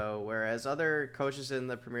 Mm-hmm. So whereas other coaches in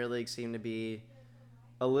the Premier League seem to be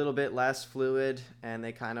a little bit less fluid, and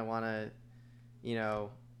they kind of want to,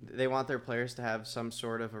 they want their players to have some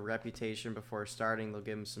sort of a reputation before starting. They'll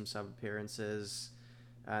give them some sub appearances,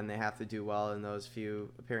 and they have to do well in those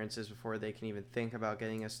few appearances before they can even think about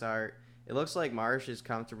getting a start. It looks like Marsh is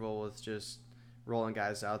comfortable with just rolling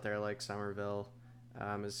guys out there like Somerville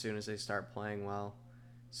as soon as they start playing well.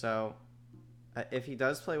 So if he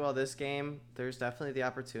does play well this game, there's definitely the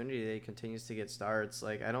opportunity that he continues to get starts.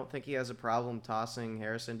 I don't think he has a problem tossing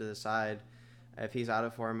Harrison to the side if he's out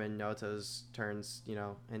of form and Noto's turns,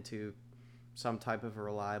 into some type of a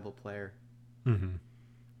reliable player. Mm-hmm.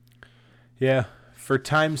 Yeah, for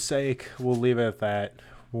time's sake, we'll leave it at that.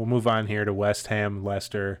 We'll move on here to West Ham,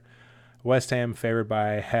 Leicester. West Ham favored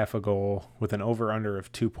by half a goal with an over-under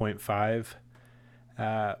of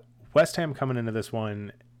 2.5. West Ham coming into this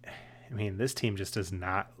one, I mean, this team just does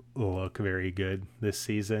not look very good this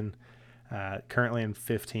season. Currently in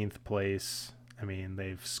 15th place. I mean,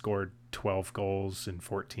 they've scored 12 goals in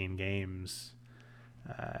 14 games.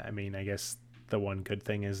 I mean, I guess the one good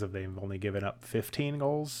thing is that they've only given up 15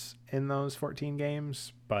 goals in those 14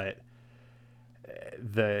 games. But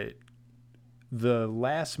the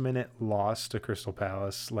last minute loss to Crystal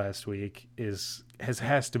Palace last week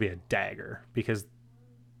has to be a dagger, because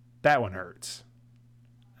that one hurts.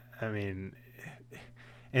 I mean,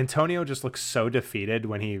 Antonio just looks so defeated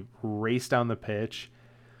when he raced down the pitch,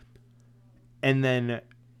 and then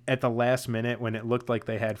at the last minute, when it looked like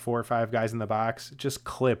they had 4 or 5 guys in the box, just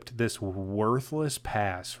clipped this worthless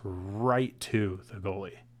pass right to the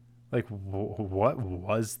goalie. What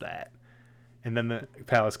was that? And then the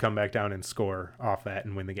Palace come back down and score off that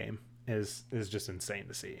and win the game is just insane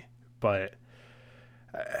to see. But,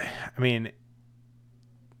 I mean,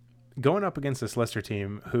 going up against this Leicester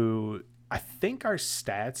team, who I think our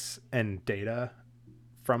stats and data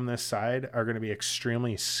from this side are going to be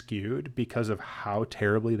extremely skewed because of how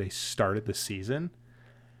terribly they started the season.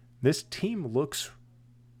 This team looks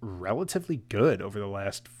relatively good over the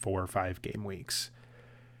last 4 or 5 game weeks.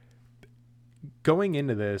 Going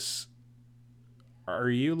into this, are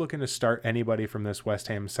you looking to start anybody from this West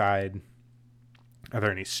Ham side? Are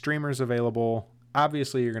there any streamers available?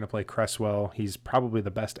 Obviously, you're going to play Cresswell. He's probably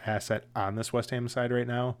the best asset on this West Ham side right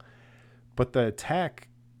now. But the attack,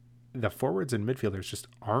 the forwards and midfielders just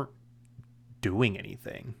aren't doing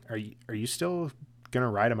anything. Are you still going to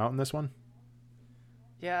ride them out in this one?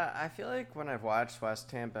 Yeah, I feel like when I've watched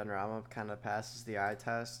West Ham, Benrahma kind of passes the eye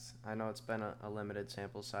test. I know it's been a limited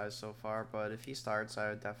sample size so far, but if he starts, I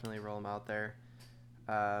would definitely roll him out there.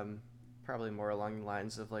 Probably more along the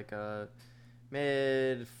lines of like a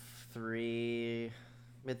mid three,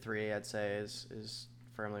 I'd say is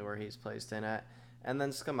firmly where he's placed in at. And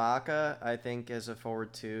then Skamaka, I think, is a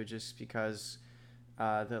forward too, just because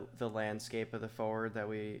the landscape of the forward that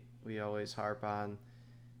we always harp on.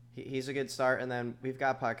 He's a good start, and then we've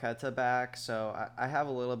got Paqueta back, so I have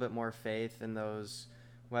a little bit more faith in those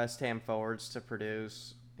West Ham forwards to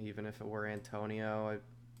produce. Even if it were Antonio, I'd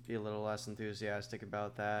be a little less enthusiastic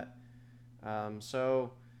about that.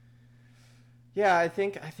 So, yeah, I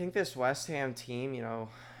think this West Ham team,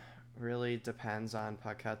 really depends on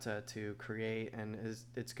Paqueta to create, and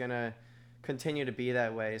it's gonna continue to be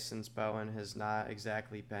that way since Bowen has not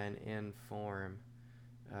exactly been in form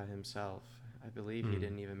himself. I believe he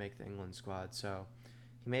didn't even make the England squad, so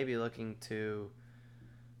he may be looking to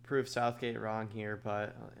prove Southgate wrong here,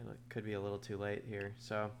 but it could be a little too late here.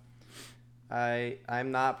 So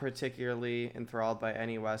I'm not particularly enthralled by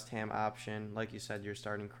any West Ham option. Like you said, you're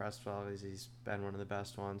starting Cresswell as he's been one of the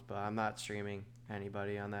best ones, but I'm not streaming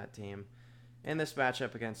anybody on that team. In this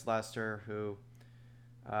matchup against Leicester, who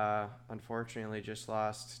unfortunately just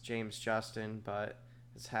lost James Justin, but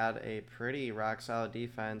has had a pretty rock-solid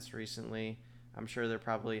defense recently. I'm sure they're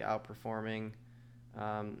probably outperforming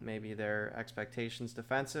maybe their expectations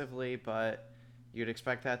defensively, but you'd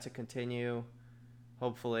expect that to continue,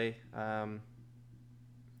 hopefully, and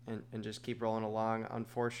just keep rolling along.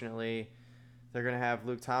 Unfortunately, they're going to have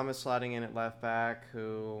Luke Thomas slotting in at left back,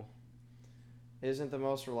 who isn't the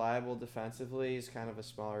most reliable defensively. He's kind of a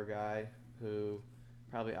smaller guy who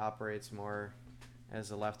probably operates more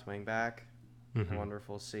as a left wing back. I wonder if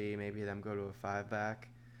we'll see maybe them go to a 5-back.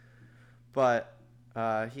 But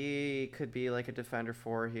he could be like a defender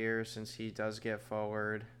 4 here since he does get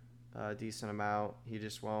forward a decent amount. He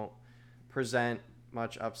just won't present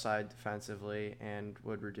much upside defensively and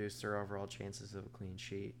would reduce their overall chances of a clean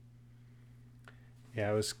sheet.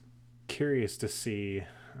 Yeah, I was curious to see,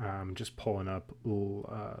 just pulling up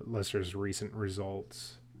Leicester's recent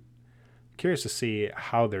results. Curious to see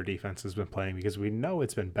how their defense has been playing because we know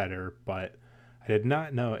it's been better, but I did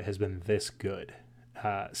not know it has been this good.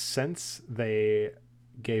 Since they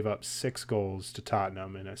gave up 6 goals to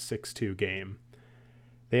Tottenham in a 6-2 game,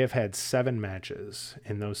 they have had 7 matches.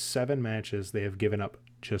 In those 7 matches, they have given up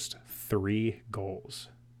just 3 goals.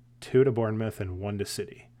 2 to Bournemouth and 1 to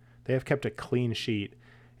City. They have kept a clean sheet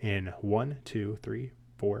in 5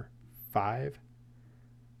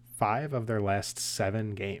 of their last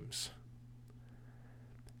 7 games.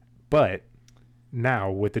 But now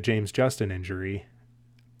with the James Justin injury,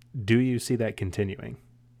 do you see that continuing?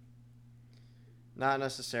 Not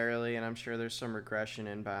necessarily, and I'm sure there's some regression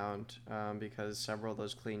inbound because several of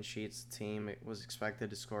those clean sheets, the team was expected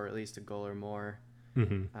to score at least a goal or more.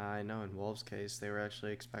 I know in Wolves' case, they were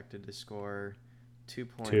actually expected to score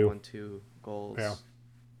 2.12 goals.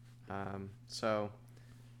 Yeah.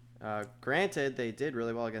 Granted, they did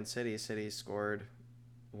really well against City. City scored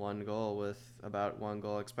 1 goal with about 1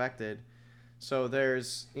 goal expected. So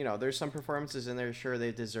there's some performances in there. Sure,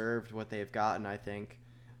 they deserved what they've gotten, I think.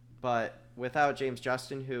 But without James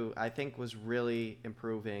Justin, who I think was really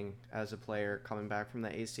improving as a player coming back from the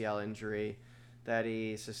ACL injury that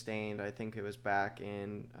he sustained, I think it was back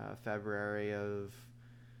in February of,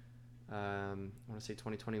 I want to say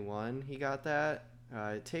 2021, he got that.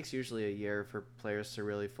 It takes usually a year for players to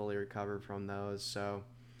really fully recover from those. So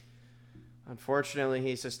unfortunately,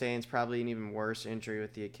 he sustains probably an even worse injury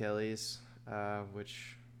with the Achilles.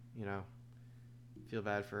 Which, feel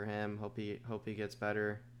bad for him. Hope he gets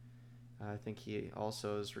better. I think he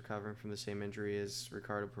also is recovering from the same injury as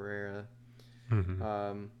Ricardo Pereira.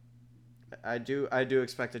 I do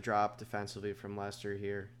expect a drop defensively from Leicester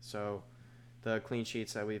here. So the clean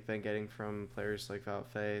sheets that we've been getting from players like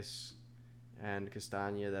Valface and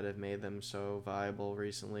Castagna that have made them so viable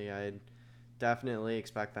recently. I'd definitely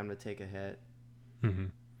expect them to take a hit. Mm-hmm.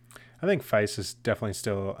 I think Feist is definitely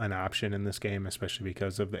still an option in this game, especially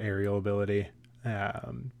because of the aerial ability.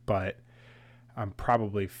 But I'm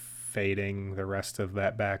probably fading the rest of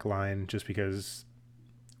that back line just because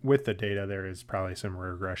with the data there is probably some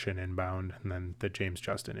regression inbound, and then the James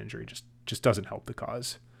Justin injury just doesn't help the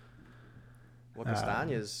cause. Well,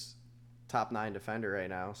 Castagna's top 9 defender right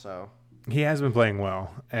now, so he has been playing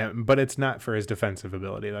well, but it's not for his defensive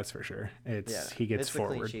ability, that's for sure. He gets it's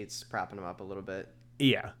forward. the clean sheets propping him up a little bit.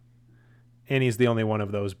 Yeah, and he's the only one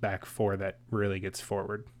of those back four that really gets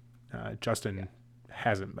forward. Justin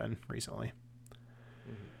hasn't been recently.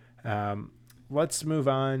 Mm-hmm. Let's move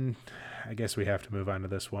on. I guess we have to move on to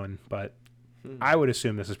this one, but I would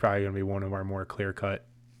assume this is probably going to be one of our more clear-cut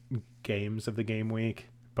games of the game week.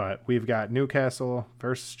 But we've got Newcastle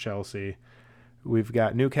versus Chelsea. We've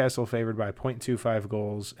got Newcastle favored by 0.25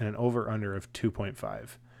 goals and an over-under of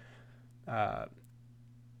 2.5.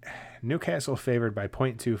 Newcastle favored by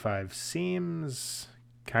 0.25 seems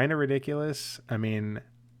kind of ridiculous. I mean,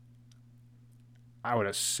 I would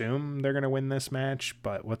assume they're going to win this match,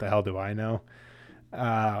 but what the hell do I know?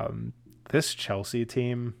 This Chelsea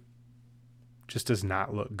team just does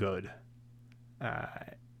not look good.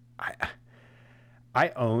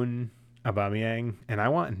 I own Aubameyang, and I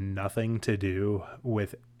want nothing to do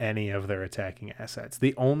with any of their attacking assets.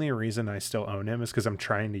 The only reason I still own him is because I'm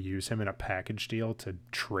trying to use him in a package deal to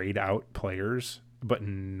trade out players, but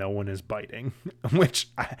no one is biting, which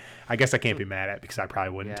I guess I can't be mad at because I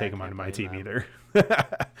probably wouldn't take him onto my team either.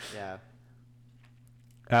 Yeah.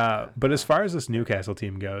 But as far as this Newcastle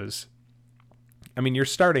team goes, I mean, you're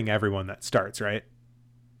starting everyone that starts, right?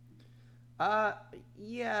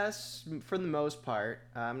 Yes, for the most part.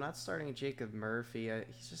 I'm not starting Jacob Murphy.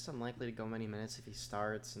 He's just unlikely to go many minutes if he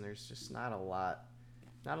starts, and there's just not a lot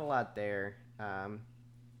there. I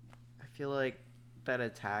feel like that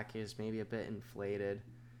attack is maybe a bit inflated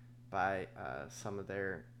by some of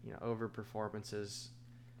their over performances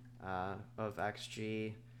of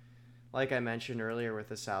XG. Like I mentioned earlier with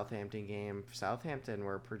the Southampton game, Southampton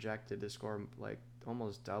were projected to score like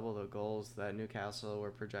almost double the goals that Newcastle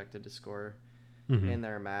were projected to score in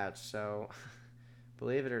their match. So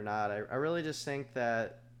believe it or not, I really just think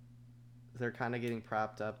that they're kind of getting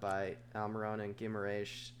propped up by Almiron and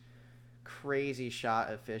Guimaraes' crazy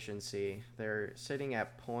shot efficiency. They're sitting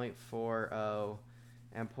at 0.40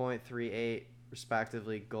 and 0.38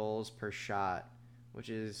 respectively goals per shot, which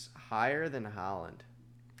is higher than Haaland.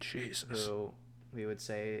 Jesus. Who we would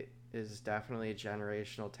say is definitely a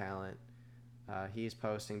generational talent. He's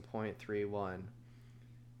posting 0.31.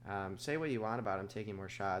 Say what you want about him taking more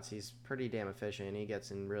shots. He's pretty damn efficient. He gets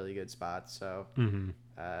in really good spots. So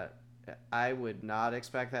I would not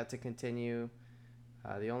expect that to continue.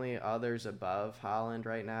 The only others above Haaland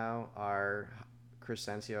right now are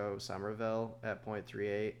Crescencio Somerville at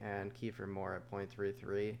 0.38 and Kiefer Moore at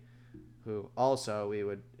 0.33, who also we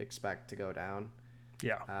would expect to go down.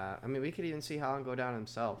 Yeah. I mean, we could even see Haaland go down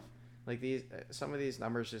himself. Like some of these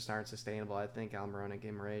numbers just aren't sustainable. I think Almiron and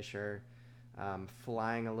Guimaraes are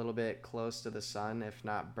flying a little bit close to the sun, if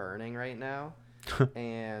not burning right now.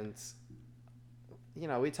 And,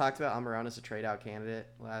 we talked about Almiron as a trade-out candidate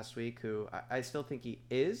last week, who I still think he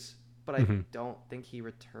is, but I don't think he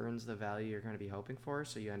returns the value you're going to be hoping for,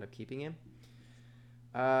 so you end up keeping him.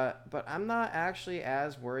 But I'm not actually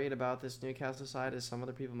as worried about this Newcastle side as some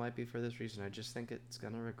other people might be for this reason. I just think it's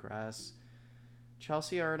going to regress.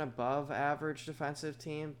 Chelsea are an above-average defensive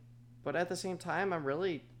team, but at the same time, I'm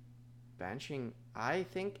really benching, I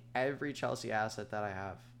think, every Chelsea asset that I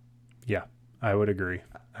have. Yeah, I would agree.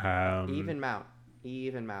 Even Mount.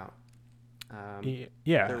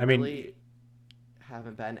 Yeah, there really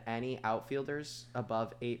haven't been any outfielders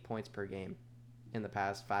above 8 points per game in the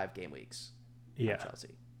past 5 game weeks. Yeah,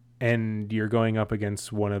 Chelsea. And you're going up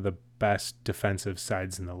against one of the best defensive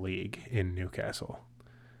sides in the league in Newcastle.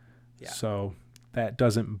 Yeah. So that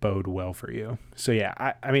doesn't bode well for you. So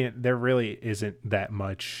yeah, I mean, there really isn't that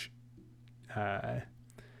much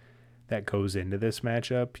that goes into this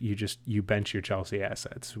matchup. You bench your Chelsea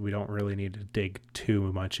assets. We don't really need to dig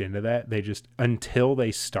too much into that. They just, until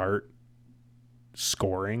they start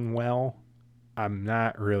scoring well, I'm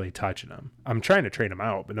not really touching them. I'm trying to trade them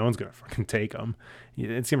out, but no one's going to fucking take them.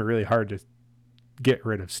 It's going to be really hard to get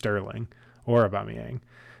rid of Sterling or Aubameyang.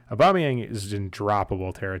 Aubameyang is in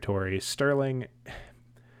droppable territory. Sterling,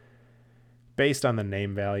 based on the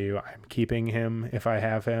name value, I'm keeping him if I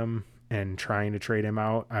have him and trying to trade him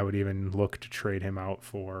out. I would even look to trade him out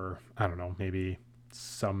for, I don't know, maybe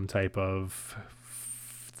some type of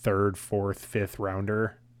 3rd, 4th, 5th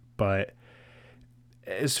rounder. But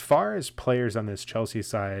As far as players on this Chelsea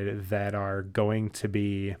side that are going to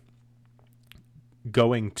be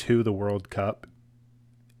going to the World Cup,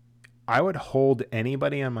 I would hold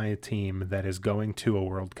anybody on my team that is going to a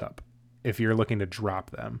World Cup if you're looking to drop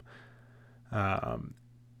them.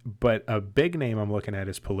 But a big name I'm looking at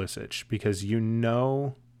is Pulisic, because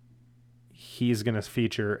he's going to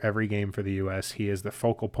feature every game for the U.S. He is the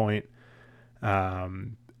focal point. I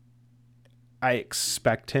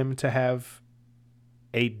expect him to have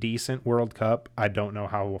a decent World Cup. I don't know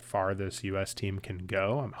how far this U.S. team can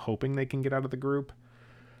go. I'm hoping they can get out of the group.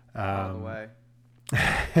 All the way.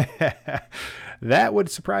 That would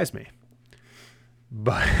surprise me.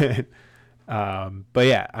 But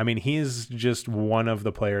yeah, I mean, he's just one of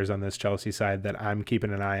the players on this Chelsea side that I'm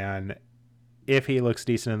keeping an eye on. If he looks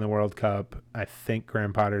decent in the World Cup, I think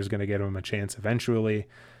Graham Potter is going to give him a chance eventually.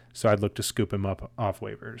 So I'd look to scoop him up off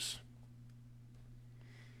waivers.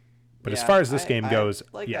 But as far as this game goes,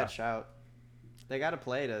 that shout. They got to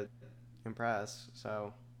play to impress.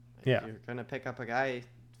 So if you're going to pick up a guy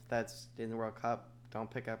that's in the World Cup, don't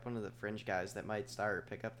pick up one of the fringe guys that might start.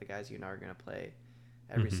 Pick up the guys you know are going to play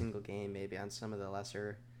every single game, maybe on some of the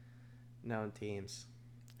lesser known teams.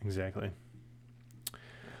 Exactly.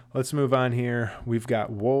 Let's move on here. We've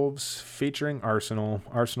got Wolves featuring Arsenal.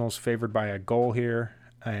 Arsenal's favored by a goal here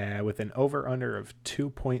with an over-under of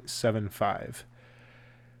 2.75.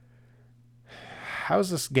 How's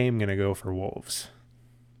this game going to go for Wolves?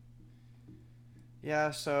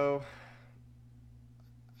 Yeah, so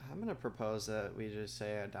I'm going to propose that we just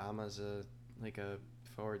say Adama's a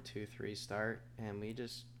forward 2-3 start, and we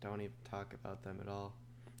just don't even talk about them at all.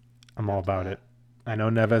 I'm all about it. I know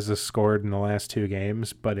Neves has scored in the last 2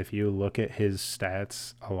 games, but if you look at his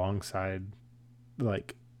stats alongside,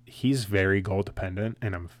 he's very goal dependent,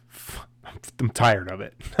 and I'm tired of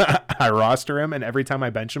it. I roster him, and every time I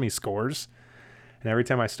bench him, he scores. And every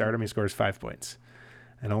time I start him, he scores 5 points.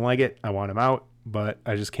 I don't like it. I want him out, but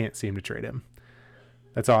I just can't seem to trade him.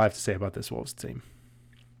 That's all I have to say about this Wolves team.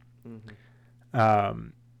 Mm-hmm.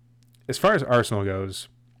 As far as Arsenal goes,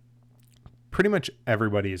 pretty much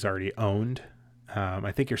everybody is already owned.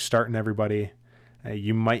 I think you're starting everybody.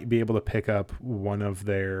 You might be able to pick up one of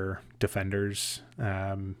their defenders,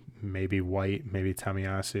 maybe White, maybe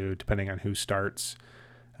Tomiyasu, depending on who starts.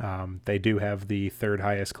 They do have the 3rd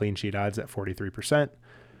highest clean sheet odds at 43%.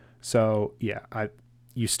 So, yeah,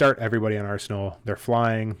 you start everybody on Arsenal. They're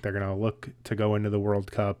flying. They're going to look to go into the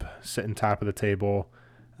World Cup, sit in top of the table,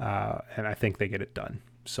 and I think they get it done.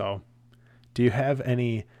 So, do you have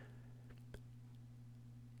anything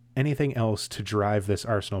else to drive this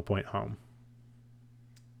Arsenal point home?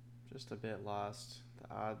 Just a bit lost.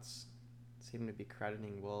 The odds seem to be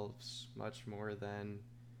crediting Wolves much more than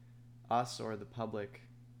us or the public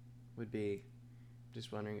would be.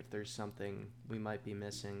 Just wondering if there's something we might be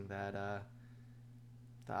missing that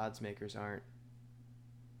the odds makers aren't.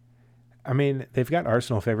 I mean, they've got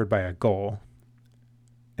Arsenal favored by a goal,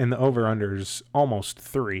 and the over-under's almost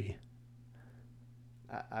 3.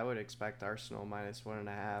 I would expect Arsenal minus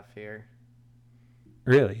 1.5 here.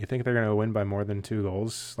 Really? You think they're going to win by more than 2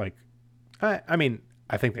 goals? I mean,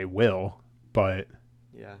 I think they will, but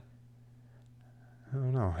yeah, I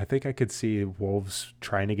don't know. I think I could see Wolves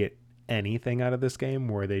trying to get anything out of this game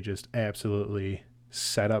where they just absolutely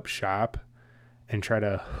set up shop and try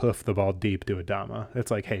to hoof the ball deep to Adama.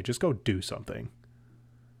 It's like, hey, just go do something.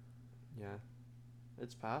 Yeah,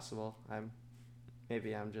 it's possible.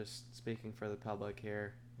 Maybe I'm just speaking for the public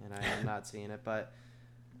here, and I am not seeing it. But,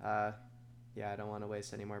 I don't want to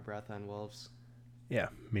waste any more breath on Wolves. Yeah,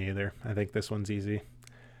 me either. I think this one's easy.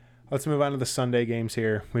 Let's move on to the Sunday games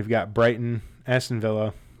here. We've got Brighton, Aston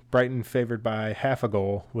Villa. Brighton favored by half a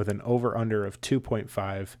goal with an over-under of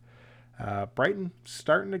 2.5. Brighton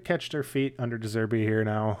starting to catch their feet under De Zerbi here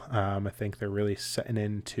now. I think they're really setting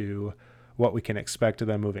into what we can expect of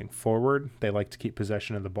them moving forward. They like to keep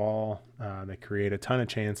possession of the ball. They create a ton of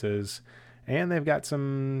chances, and they've got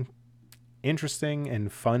some interesting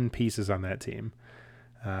and fun pieces on that team.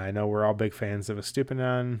 I know we're all big fans of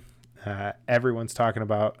Estupiñán. Everyone's talking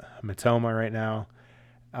about Matoma right now.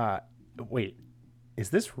 Wait, is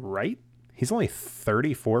this right? He's only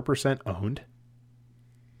 34% owned?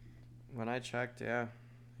 When I checked, yeah,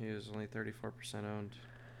 he was only 34% owned.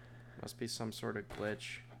 Must be some sort of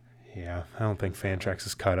glitch. Yeah, I don't think Fantrax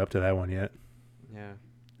has caught up to that one yet. Yeah.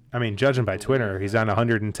 I mean, judging by Twitter, he's on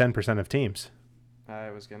 110% of teams.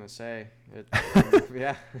 I was going to say,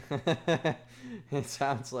 yeah, it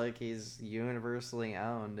sounds like he's universally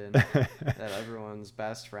owned and that everyone's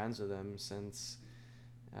best friends with him since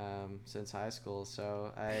high school.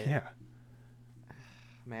 So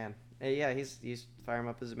Man, yeah, he's fire him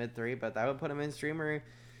up as a mid 3, but that would put him in streamer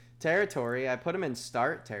territory. I put him in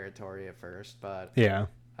start territory at first, but Yeah.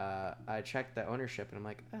 I checked the ownership and I'm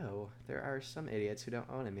like, oh, there are some idiots who don't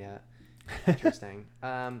own him yet. Interesting.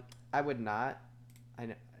 I would not. I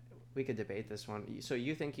know, we could debate this one. So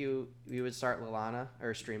you think you would start Lallana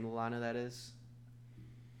or stream Lallana? That is.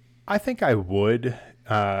 I think I would.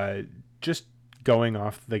 Just going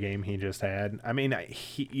off the game he just had. I mean,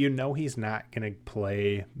 he's not going to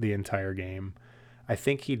play the entire game. I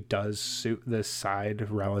think he does suit this side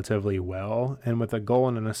relatively well, and with a goal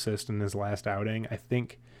and an assist in his last outing, I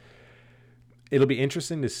think it'll be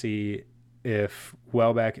interesting to see if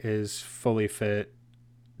Welbeck is fully fit.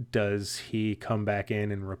 Does he come back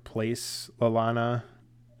in and replace Lallana,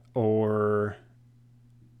 or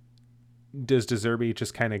does De Zerbi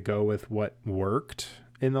just kind of go with what worked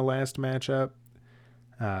in the last matchup?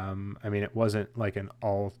 I mean, it wasn't like an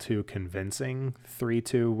all too convincing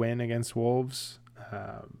 3-2 win against Wolves,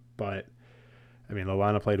 but I mean,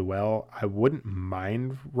 Lallana played well. I wouldn't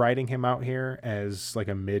mind riding him out here as like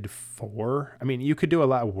a mid 4. I mean, you could do a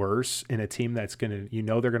lot worse in a team that's going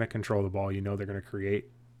to, they're going to control the ball. They're going to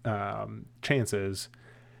create chances.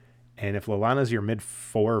 And if Lallana's your mid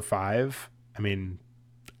 4 or 5, I mean,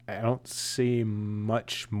 I don't see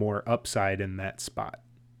much more upside in that spot.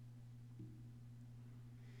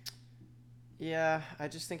 Yeah, I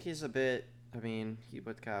just think he's a bit. I mean, he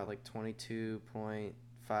got like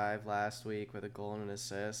 22.5 last week with a goal and an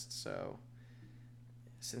assist. So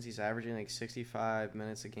since he's averaging like 65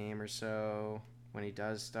 minutes a game or so when he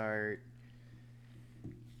does start,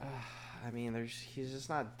 I mean, he's just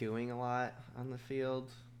not doing a lot on the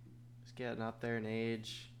field. He's getting up there in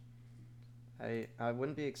age. I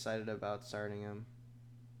wouldn't be excited about starting him,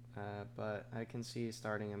 but I can see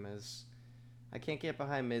starting him as. I can't get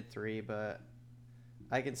behind mid 3, but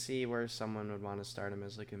I can see where someone would want to start him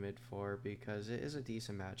as like a mid 4 because it is a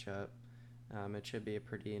decent matchup. It should be a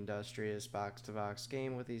pretty industrious box-to-box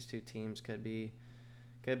game with these two teams. Could be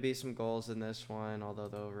some goals in this one, although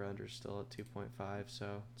the over-under is still at 2.5,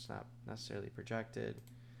 so it's not necessarily projected.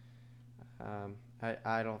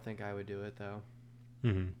 I don't think I would do it though.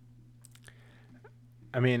 Mm-hmm.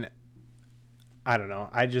 I mean, I don't know.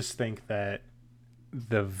 I just think that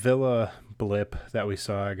the Villa blip that we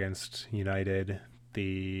saw against United,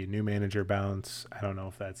 the new manager bounce, I don't know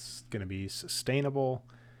if that's going to be sustainable.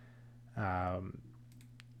 I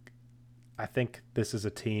think this is a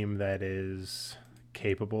team that is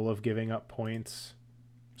capable of giving up points.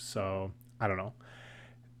 So, I don't know.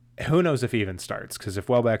 Who knows if he even starts? Because if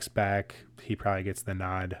Welbeck's back, he probably gets the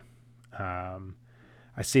nod.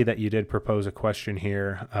 I see that you did propose a question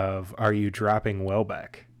here of, are you dropping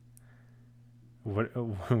Welbeck? What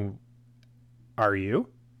are you?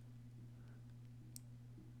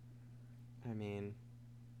 I mean,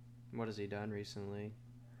 what has he done recently?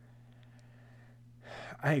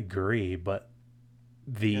 I agree, but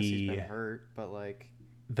Yes, he's been hurt, but like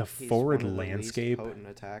the forward one of the landscape, least potent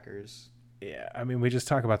attackers. Yeah, I mean, we just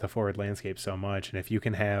talk about the forward landscape so much, and if you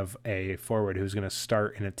can have a forward who's going to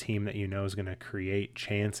start in a team that is going to create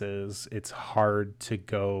chances, it's hard to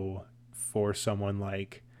go for someone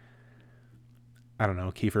like, I don't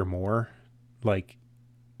know, Kiefer Moore. Like,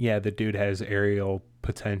 yeah, the dude has aerial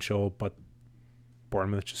potential, but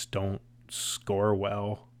Bournemouth just don't score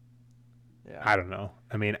well. Yeah. I don't know.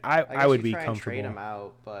 I mean, I would be comfortable. Trade him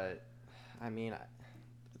out, but I mean,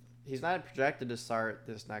 he's not projected to start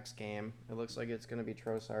this next game. It looks like it's going to be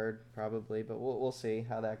Trossard probably, but we'll see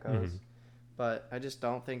how that goes. Mm-hmm. But I just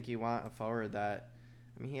don't think you want a forward that.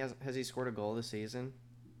 I mean, has he scored a goal this season?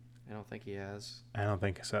 I don't think he has. I don't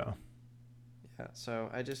think so. Yeah, so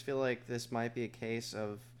I just feel like this might be a case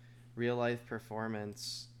of real life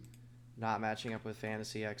performance not matching up with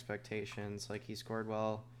fantasy expectations. Like, he scored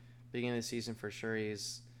well beginning of the season for sure.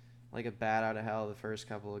 He's like a bat out of hell the first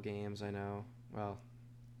couple of games, I know. Well,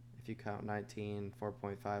 if you count 19,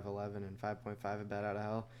 4.5, 11, and 5.5 a bat out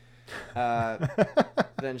of hell,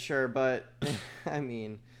 then sure. But, I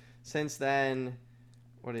mean, since then,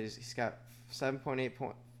 he's got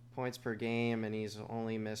 7.8 points per game, and he's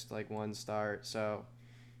only missed like one start. So,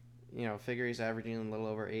 figure he's averaging a little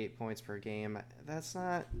over 8 points per game. It's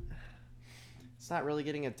not really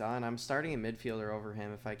getting it done. I'm starting a midfielder over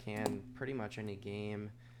him if I can, pretty much any game.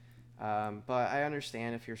 But I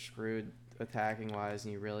understand if you're screwed attacking-wise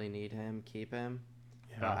and you really need him, keep him.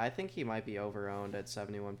 Yeah. But I think he might be over-owned at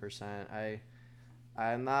 71%.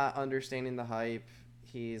 I'm not understanding the hype.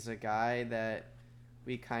 He's a guy that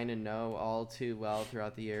we kind of know all too well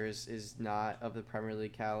throughout the years is not of the Premier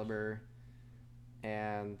League caliber.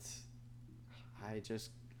 And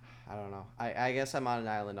I don't know. I guess I'm on an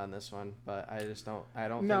island on this one, but I don't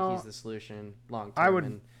think he's No, the solution long I term. would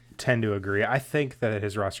And tend to agree. I think that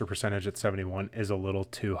his roster percentage at 71 is a little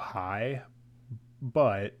too high,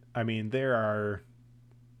 but I mean, there are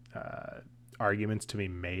arguments to be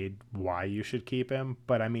made why you should keep him.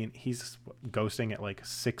 But I mean, he's ghosting at like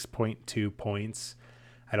 6.2 points.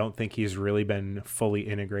 I don't think he's really been fully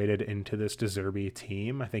integrated into this De Zerbi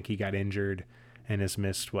team. I think he got injured and has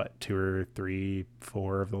missed, what, 2 or 3,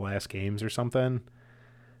 4 of the last games or something.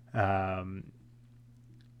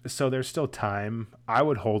 So there's still time. I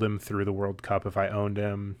would hold him through the World Cup if I owned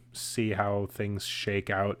him, see how things shake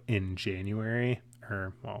out in January,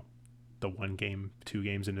 or, well, the 2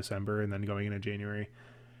 games in December, and then going into January.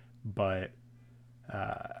 But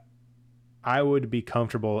I would be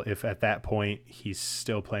comfortable if at that point he's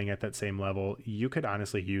still playing at that same level. You could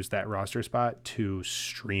honestly use that roster spot to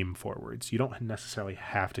stream forwards. You don't necessarily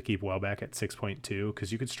have to keep Welbeck at 6.2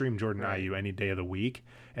 because you could stream Jordan Ayew any day of the week,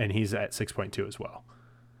 and he's at 6.2 as well.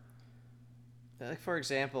 like for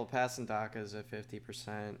example, Pasandaka is at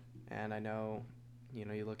 50%, and I know, you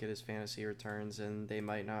look at his fantasy returns, and they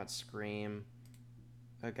might not scream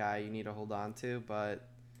a guy you need to hold on to, but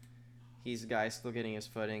he's a guy still getting his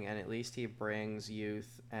footing, and at least he brings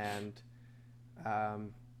youth, and I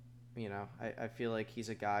feel like he's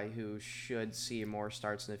a guy who should see more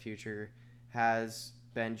starts in the future, has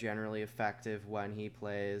been generally effective when he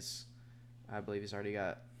plays. I believe he's already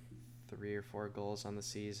got 3 or 4 goals on the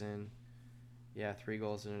season. Yeah, 3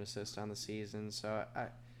 goals and an assist on the season. So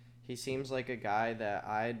he seems like a guy that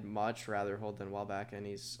I'd much rather hold than Welbeck, and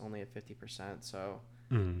he's only at 50%. So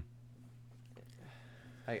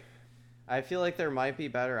I feel like there might be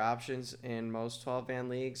better options in most 12-man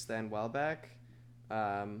leagues than Welbeck,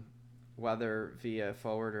 whether via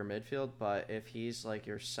forward or midfield. But if he's like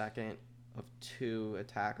your second of 2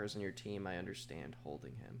 attackers in your team, I understand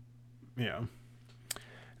holding him. Yeah.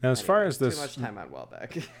 Now, as far as this, too much time on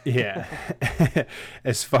Welbeck. Yeah.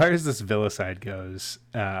 As far as this Villa side goes,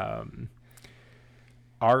 are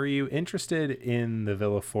you interested in the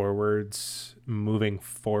Villa forwards moving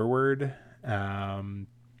forward?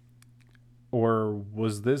 Or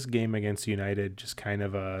was this game against United just kind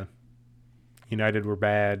of a United were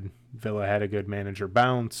bad, Villa had a good manager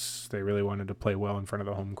bounce, they really wanted to play well in front of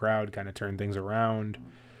the home crowd, kind of turn things around?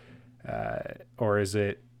 Or is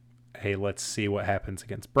it, hey, let's see what happens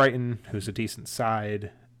against Brighton, who's a decent side,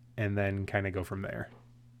 and then kind of go from there?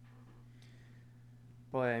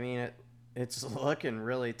 Boy, I mean, it's looking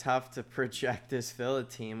really tough to project this Villa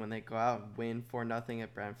team when they go out and win 4-0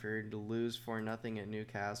 at Brentford, lose 4-0 at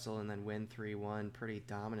Newcastle, and then win 3-1 pretty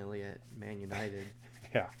dominantly at Man United.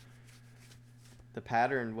 Yeah. The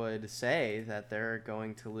pattern would say that they're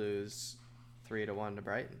going to lose 3-1 to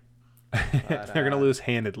Brighton. But, they're going to lose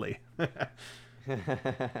handedly.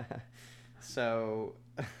 So,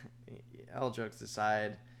 all jokes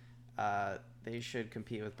aside, they should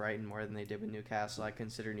compete with Brighton more than they did with Newcastle. I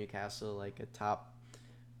consider Newcastle like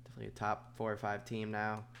definitely a top 4 or 5 team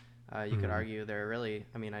now. You could argue they're really,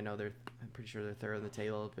 I'm pretty sure they're third on the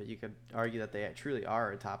table, but you could argue that they truly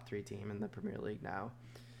are a top 3 team in the Premier League now,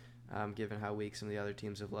 given how weak some of the other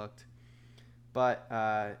teams have looked. But,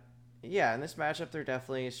 yeah, in this matchup, they're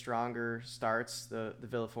definitely stronger starts, the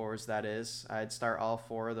Villa forwards, that is. I'd start all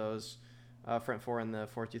 4 of those front 4 in the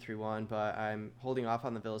 4-2-3-1, but I'm holding off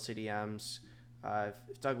on the Villa CDMs.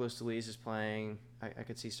 If Douglas Luiz is playing, I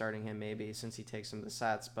could see starting him maybe since he takes some of the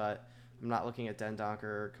sets, but I'm not looking at Dendoncker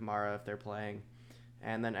or Kamara if they're playing.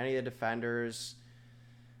 And then any of the defenders,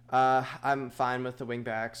 I'm fine with the wing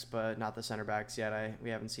backs, but not the center backs yet. We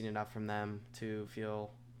haven't seen enough from them to feel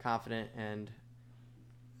confident, and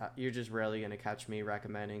you're just rarely going to catch me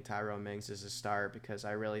recommending Tyrone Mings as a start because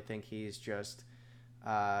I really think he's just,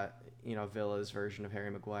 Villa's version of Harry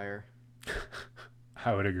Maguire.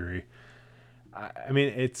 I would agree. I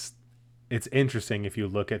mean, it's interesting if you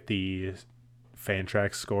look at the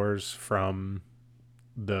Fantrax scores from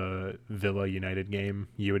the Villa United game.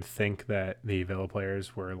 You would think that the Villa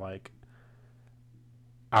players were like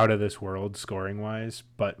out of this world scoring wise,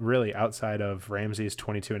 but really outside of Ramsey's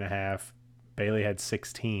 22.5, Bailey had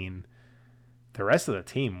 16. The rest of the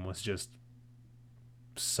team was just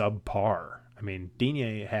subpar. I mean,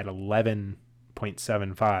 Digne had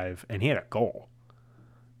 11.75 and he had a goal.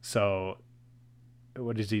 So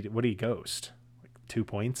what did he ghost? Like 2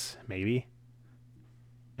 points, maybe?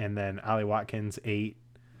 And then Ollie Watkins 8,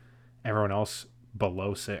 everyone else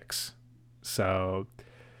below 6. So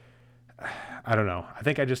I don't know. I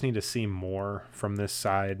think I just need to see more from this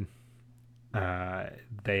side.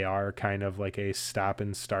 They are kind of like a stop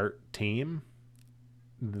and start team.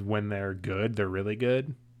 When they're good, they're really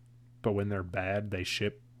good. But when they're bad, they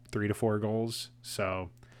ship 3 to 4 goals. So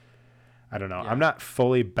I don't know. Yeah. I'm not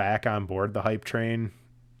fully back on board the hype train.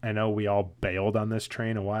 I know we all bailed on this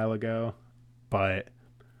train a while ago, but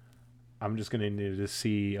I'm just going to need to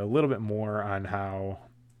see a little bit more on how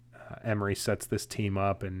Emery sets this team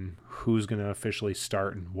up and who's going to officially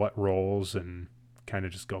start and what roles, and kind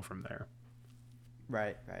of just go from there.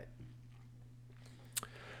 Right.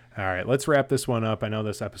 All right, let's wrap this one up. I know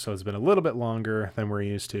this episode's been a little bit longer than we're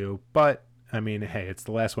used to, but I mean, hey, it's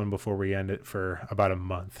the last one before we end it for about a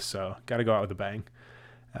month, so got to go out with a bang.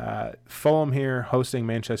 Fulham here hosting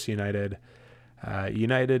Manchester United.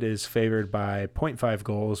 United is favored by 0.5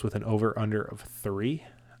 goals with an over-under of 3.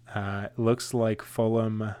 It looks like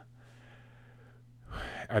Fulham,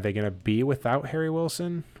 are they going to be without Harry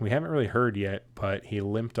Wilson? We haven't really heard yet, but he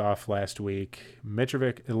limped off last week.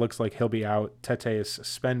 Mitrovic, it looks like he'll be out. Tete is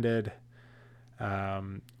suspended.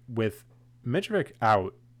 With Mitrovic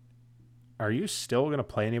out, are you still going to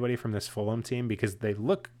play anybody from this Fulham team? Because they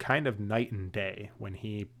look kind of night and day when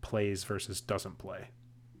he plays versus doesn't play.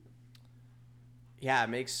 Yeah, it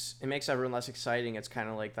makes everyone less exciting. It's kind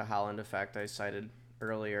of like the Haaland effect I cited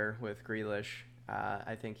earlier with Grealish.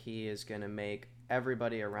 I think he is going to make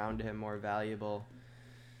everybody around him more valuable.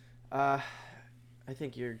 I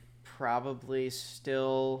think you're probably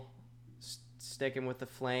still sticking with the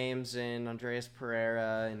Flames and Andreas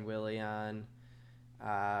Pereira and Willian.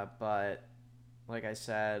 But like I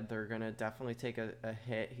said, they're going to definitely take a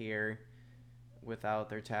hit here without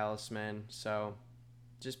their talisman. So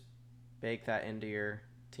just bake that into your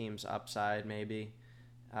team's upside maybe.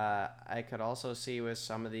 I could also see with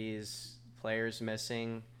some of these players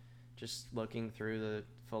missing, just looking through the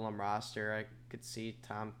Fulham roster, I could see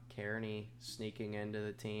Tom Kearney sneaking into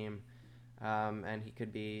the team. And he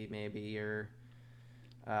could be maybe your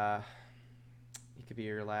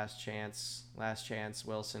last chance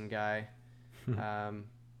Wilson guy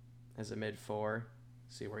as a mid 4.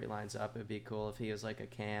 See where he lines up. It'd be cool if he was like a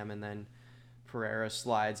cam and then Pereira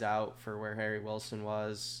slides out for where Harry Wilson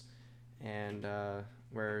was and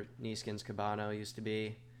where Neeskens Cabano used to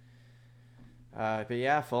be. But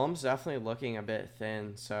yeah, Fulham's definitely looking a bit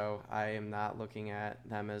thin, so I am not looking at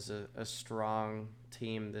them as a strong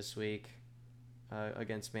team this week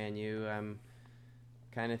against Man U. I'm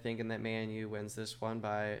kind of thinking that Man U wins this one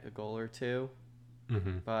by a goal or 2.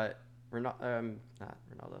 Mm-hmm. But not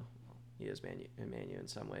Ronaldo. He is Man U in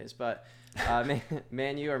some ways, but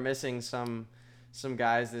Man U are missing some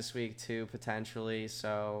guys this week too potentially.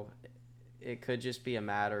 So it could just be a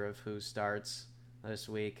matter of who starts this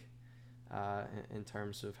week in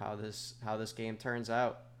terms of how this game turns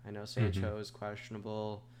out. I know Sancho is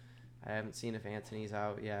questionable. I haven't seen if Antony's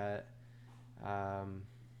out yet. I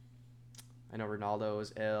know Ronaldo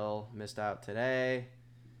is ill, missed out today.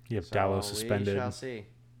 Yep, Dallo suspended. We shall see.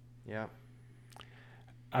 Yeah.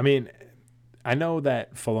 I mean, I know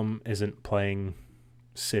that Fulham isn't playing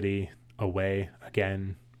City away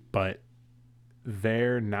again, but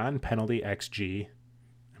their non-penalty XG,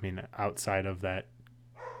 I mean, outside of that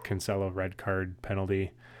Cancelo red card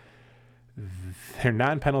penalty, their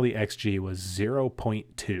non-penalty XG was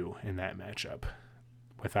 0.2 in that matchup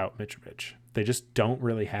without Mitrovic. They just don't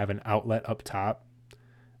really have an outlet up top.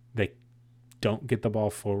 They don't get the ball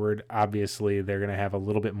forward. Obviously, they're going to have a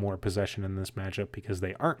little bit more possession in this matchup because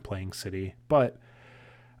they aren't playing City. But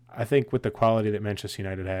I think with the quality that Manchester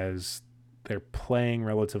United has, they're playing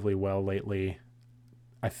relatively well lately.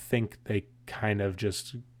 I think they kind of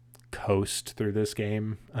just coast through this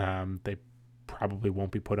game. They probably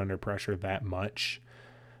won't be put under pressure that much.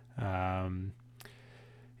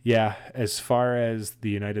 Yeah, as far as the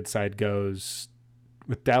United side goes,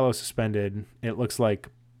 with Dallo suspended, it looks like,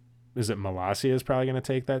 is it Malacia is probably going to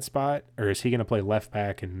take that spot? Or is he going to play left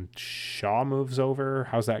back and Shaw moves over?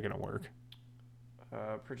 How's that going to work?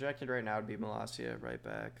 Projected right now would be Malacia right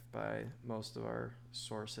back by most of our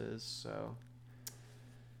sources. So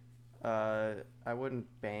I wouldn't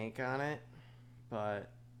bank on it, but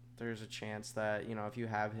there's a chance that, if you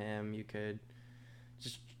have him, you could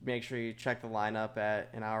just make sure you check the lineup at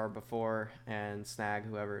an hour before and snag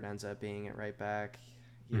whoever it ends up being at right back,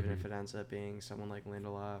 even if it ends up being someone like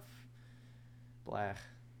Lindelof, Blech.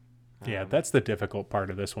 Yeah, that's the difficult part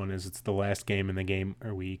of this one is it's the last game in the game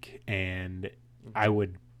or week, and I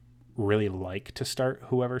would really like to start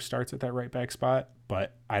whoever starts at that right back spot,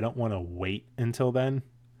 but I don't want to wait until then.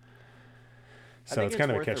 So it's kind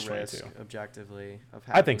of a catch-22. Objectively, of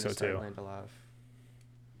I think so too. Lindelof.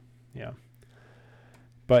 Yeah.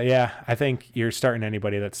 But yeah, I think you're starting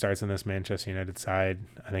anybody that starts in this Manchester United side.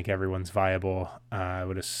 I think everyone's viable. I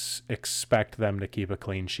would expect them to keep a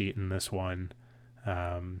clean sheet in this one.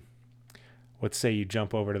 Let's say you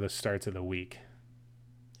jump over to the starts of the week.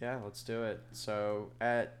 Yeah, let's do it. So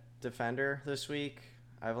at defender this week,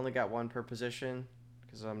 I've only got one per position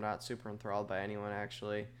because I'm not super enthralled by anyone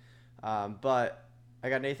actually. But I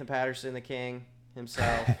got Nathan Patterson, the king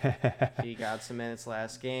himself. He got some minutes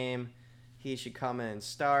last game. He should come in and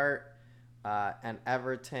start. And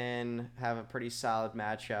Everton have a pretty solid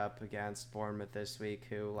matchup against Bournemouth this week,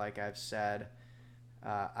 who, like I've said,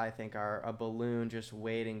 I think are a balloon just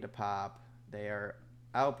waiting to pop. They are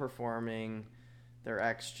outperforming their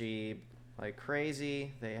XG like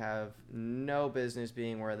crazy. They have no business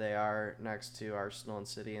being where they are next to Arsenal and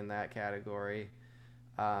City in that category.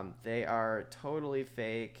 They are totally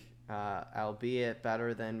fake, albeit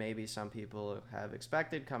better than maybe some people have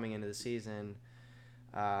expected coming into the season.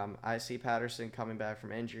 I see Patterson coming back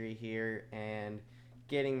from injury here and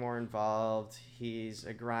getting more involved. He's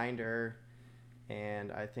a grinder,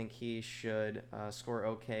 and I think he should score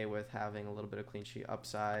okay with having a little bit of clean sheet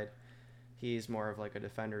upside. He's more of like a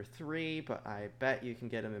defender 3, but I bet you can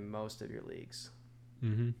get him in most of your leagues.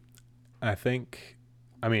 Mm-hmm. I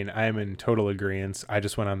am in total agreement. I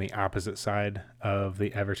just went on the opposite side of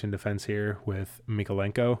the Everton defense here with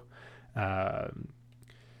Mikolenko. I,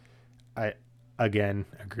 again,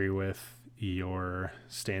 agree with your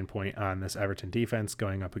standpoint on this Everton defense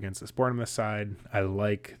going up against this Bournemouth side. I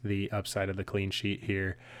like the upside of the clean sheet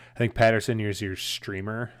here. I think Patterson is your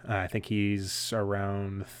streamer. I think he's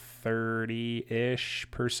around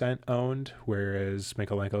 30-ish% owned, whereas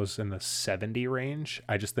Mikolenko's in the 70 range.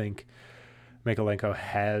 I just think Mikolenko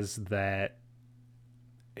has that.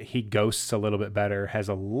 He ghosts a little bit better, has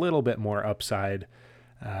a little bit more upside,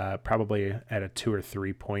 probably at a 2 or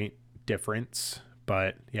 3 point difference.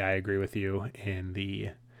 But yeah, I agree with you in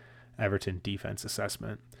the Everton defense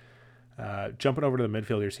assessment. Jumping over to the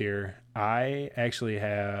midfielders here, I actually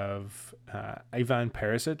have Ivan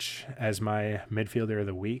Perisic as my midfielder of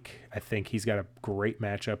the week. I think he's got a great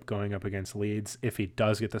matchup going up against Leeds. If he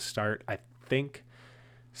does get the start, I think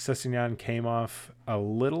Sessegnon came off a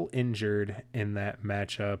little injured in that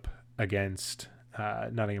matchup against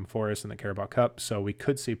Nottingham Forest in the Carabao Cup, so we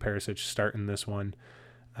could see Perisic start in this one.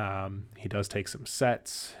 He does take some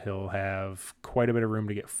sets. He'll have quite a bit of room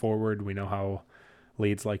to get forward. We know how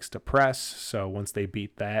Leeds likes to press, so once they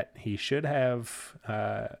beat that, he should have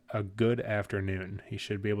a good afternoon. He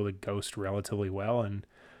should be able to ghost relatively well, and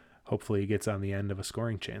hopefully he gets on the end of a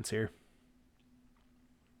scoring chance here.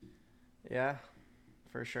 Yeah,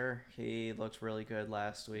 for sure. He looked really good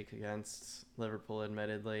last week against Liverpool,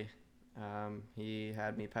 admittedly. He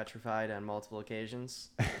had me petrified on multiple occasions.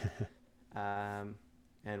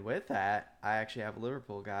 And with that, I actually have a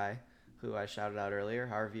Liverpool guy who I shouted out earlier,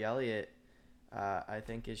 Harvey Elliott. I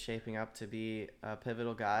think is shaping up to be a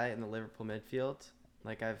pivotal guy in the Liverpool midfield.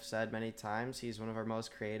 Like I've said many times, he's one of our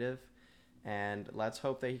most creative, and let's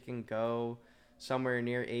hope that he can go somewhere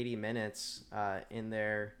near 80 minutes in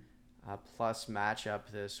their plus matchup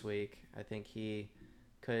this week. I think he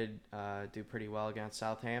could do pretty well against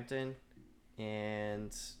Southampton,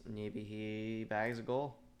 and maybe he bags a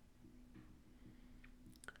goal.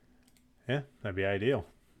 Yeah, that'd be ideal.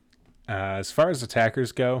 As far as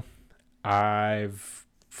attackers go, I've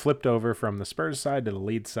flipped over from the Spurs side to the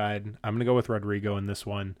Leeds side. I'm going to go with Rodrigo in this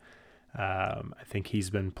one. I think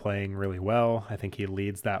he's been playing really well. I think he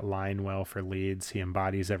leads that line well for Leeds. He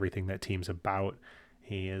embodies everything that team's about.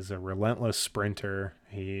 He is a relentless sprinter.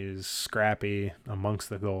 He's scrappy amongst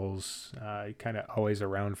the goals. Kind of always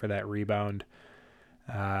around for that rebound.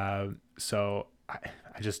 So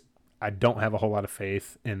I don't have a whole lot of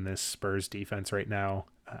faith in this Spurs defense right now.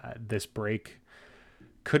 This break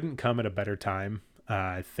couldn't come at a better time.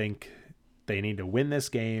 I think they need to win this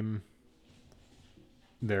game.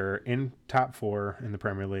 They're in top 4 in the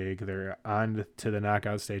Premier League. They're on to the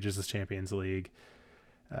knockout stages of the Champions League.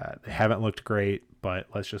 They haven't looked great, but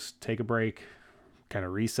let's just take a break, kind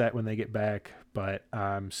of reset when they get back. But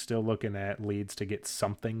I'm still looking at Leeds to get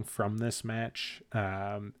something from this match.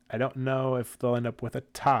 I don't know if they'll end up with a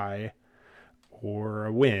tie or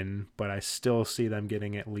a win, but I still see them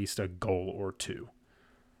getting at least a goal or 2.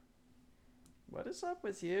 What is up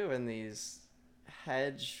with you and these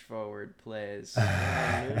hedge forward plays? We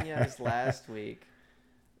had Nunez last week,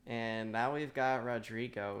 and now we've got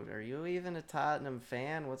Rodrigo. Are you even a Tottenham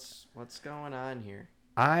fan? What's going on here?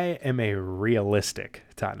 I am a realistic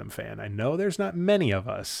Tottenham fan. I know there's not many of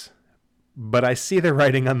us, but I see the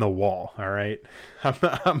writing on the wall, all right?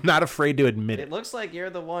 I'm not afraid to admit it. It looks like you're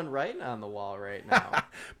the one writing on the wall right now.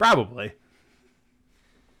 Probably.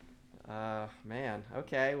 Man.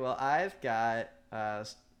 Okay, well, I've got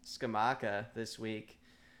Scamacca this week,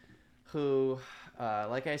 who,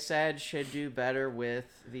 like I said, should do better with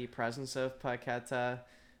the presence of Paqueta.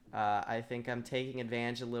 I think I'm taking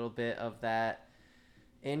advantage a little bit of that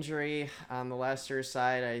injury on the Leicester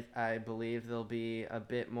side. I believe they'll be a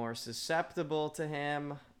bit more susceptible to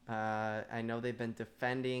him. I know they've been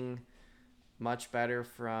defending much better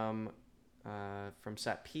from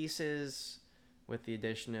set pieces with the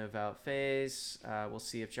addition of Outface. We'll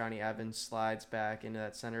see if Johnny Evans slides back into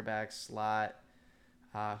that center back slot,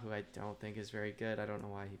 who I don't think is very good. I don't know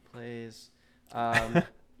why he plays.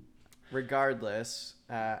 Regardless,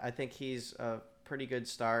 I think he's a pretty good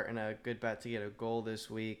start and a good bet to get a goal this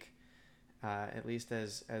week, at least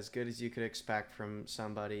as good as you could expect from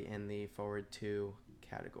somebody in the forward 2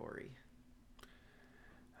 category.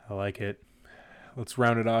 I like it. Let's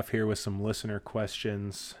round it off here with some listener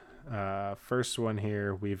questions. First one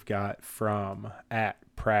here we've got from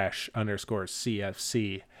 @prash_CFC.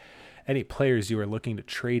 Any players you are looking to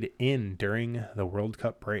trade in during the World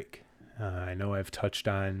Cup break? I know I've touched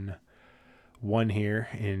on one here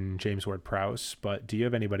in James Ward-Prowse, but do you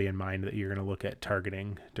have anybody in mind that you're going to look at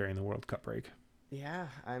targeting during the World Cup break? Yeah,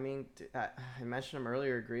 I mean, I mentioned him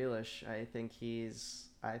earlier, Grealish. I think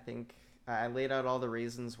I laid out all the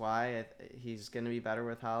reasons why he's going to be better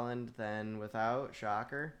with Haaland than without.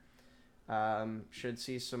 Shocker. Should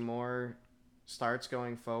see some more starts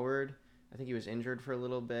going forward. I think he was injured for a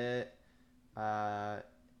little bit.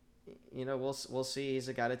 We'll see. He's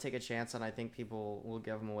a guy to take a chance on. I think people will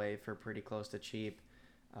give him away for pretty close to cheap,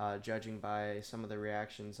 judging by some of the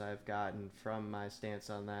reactions I've gotten from my stance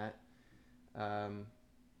on that.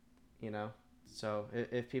 So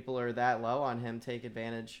if people are that low on him, take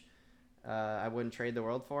advantage. I wouldn't trade the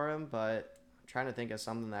world for him, but I'm trying to think of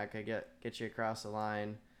something that could get you across the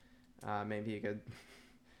line. Maybe you could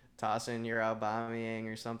toss in your Aubameyang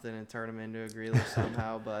or something and turn him into a Grealish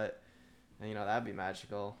somehow, but that'd be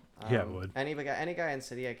magical. Yeah, it would. Any guy in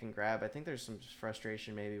City I can grab. I think there's some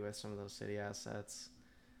frustration maybe with some of those City assets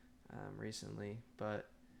recently, but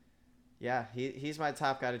yeah, he's my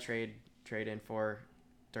top guy to trade in for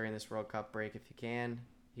during this World Cup break. If you can,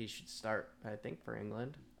 he should start, I think, for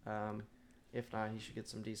England. If not, he should get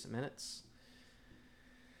some decent minutes.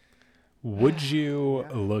 Would you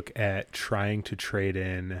look at trying to trade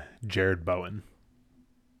in Jared Bowen?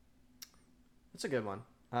 That's a good one.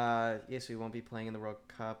 Yes, we won't be playing in the World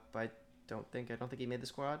Cup. I don't think he made the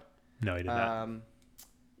squad. No, he did not.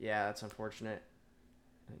 Yeah, that's unfortunate.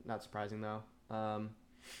 Not surprising though.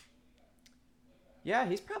 Yeah,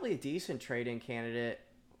 he's probably a decent trade-in candidate.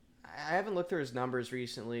 I haven't looked through his numbers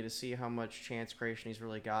recently to see how much chance creation he's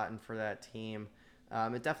really gotten for that team.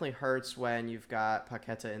 It definitely hurts when you've got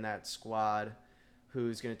Paqueta in that squad,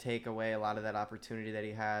 who's going to take away a lot of that opportunity that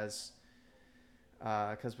he has.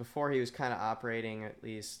 Because before he was kind of operating, at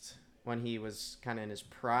least when he was kind of in his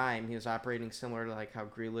prime, he was operating similar to like how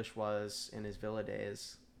Grealish was in his Villa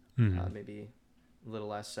days, maybe a little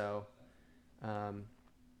less so.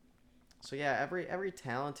 So yeah, every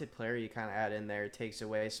talented player you kind of add in there takes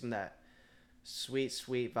away some of that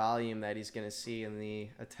sweet volume that he's going to see in the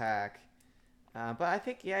attack. But I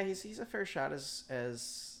think he's a fair shot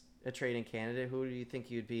as a trading candidate. Who do you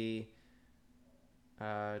think you'd be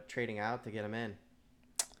trading out to get him in?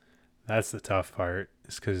 That's the tough part.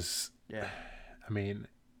 Is because I mean,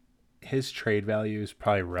 his trade value is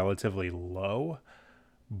probably relatively low,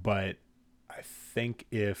 but I think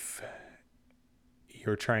if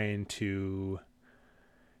you're trying to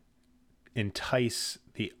entice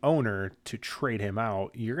the owner to trade him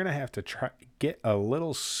out, you're going to have to get a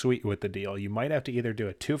little sweet with the deal. You might have to either do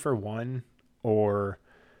a 2-for-1 or,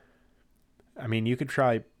 I mean, you could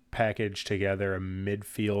try package together a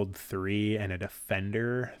midfield 3 and a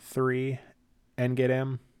defender 3 and get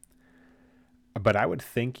him. But I would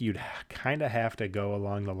think you'd kind of have to go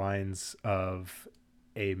along the lines of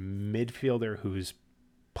a midfielder who's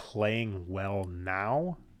playing well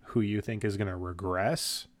now, who you think is going to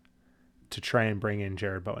regress, to try and bring in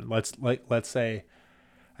Jared Bowen. Let's say,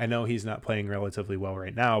 I know he's not playing relatively well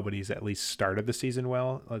right now, but he's at least started the season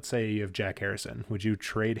well. Let's say you have Jack Harrison. Would you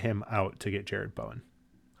trade him out to get Jared Bowen?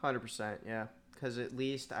 100%, yeah. Because at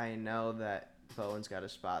least I know that Bowen's got a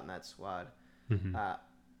spot in that squad. Mm-hmm.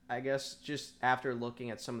 I guess just after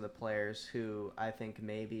looking at some of the players who I think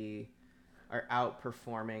maybe are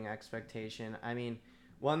outperforming expectation, I mean,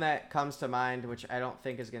 one that comes to mind, which I don't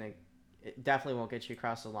think is going to, it definitely won't get you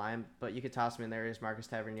across the line, but you could toss him in there, is Marcus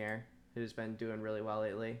Tavernier, who's been doing really well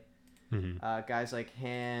lately. Mm-hmm. Guys like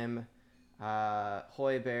him,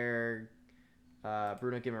 Højbjerg,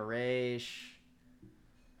 Bruno Guimaraes.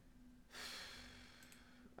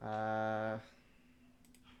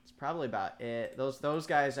 It's probably about it. Those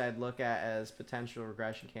guys I'd look at as potential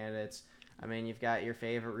regression candidates. I mean, you've got your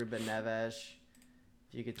favorite Ruben Neves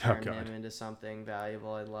If you could Oh turn God. him into something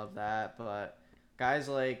valuable, I'd love that. But guys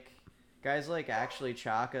like guys like actually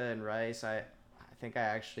Chaka and Rice, I think I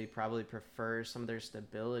actually probably prefer some of their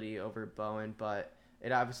stability over Bowen, but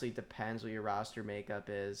it obviously depends what your roster makeup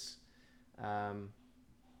is. Um,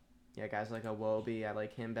 yeah, guys like Awobi, I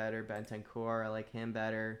like him better. Bentancur, I like him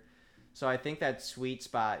better. So I think that sweet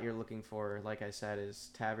spot you're looking for, like I said, is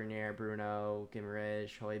Tavernier, Bruno,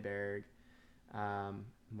 Gimerich, Hoiberg, um,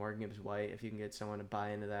 Morgan Gibbs White, if you can get someone to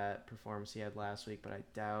buy into that performance he had last week, but I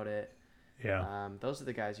doubt it. Yeah. Those are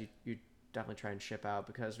the guys you definitely try and ship out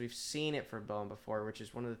because we've seen it for Bowen before, which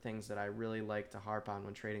is one of the things that I really like to harp on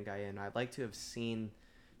when trading guy in. I'd like to have seen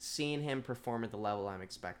him perform at the level I'm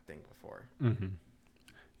expecting before. Mm-hmm.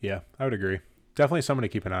 Yeah, I would agree. Definitely someone to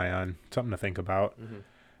keep an eye on, something to think about.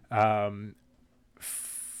 Mm-hmm.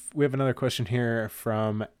 We have another question here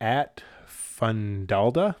from at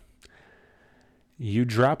Fundalda. You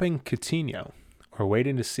dropping Coutinho or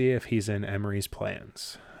waiting to see if he's in Emery's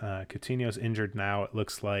plans? Coutinho's injured now. It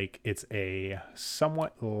looks like it's a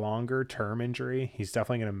somewhat longer term injury. He's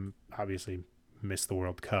definitely going to obviously miss the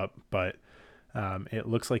World Cup, but it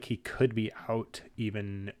looks like he could be out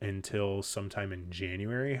even until sometime in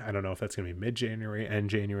January. I don't know if that's going to be mid-January, end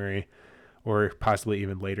January, or possibly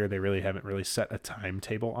even later. They really haven't really set a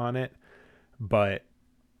timetable on it. But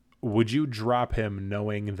would you drop him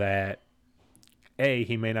knowing that A,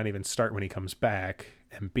 he may not even start when he comes back,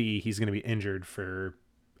 and B, he's going to be injured for,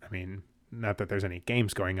 I mean, not that there's any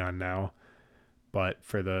games going on now, but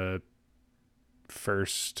for the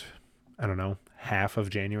first, I don't know, half of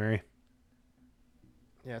January?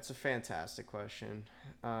 Yeah, it's a fantastic question.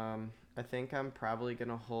 I think I'm probably going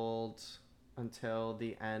to hold until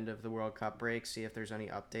the end of the World Cup break, see if there's any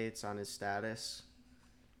updates on his status.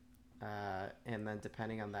 And then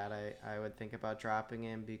depending on that, I would think about dropping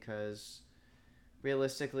him because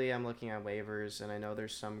realistically, I'm looking at waivers, and I know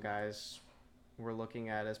there's some guys we're looking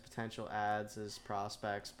at as potential ads, as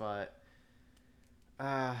prospects, but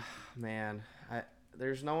man,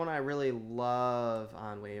 there's no one I really love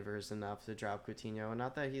on waivers enough to drop Coutinho.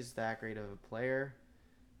 Not that he's that great of a player,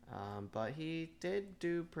 but he did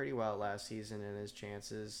do pretty well last season in his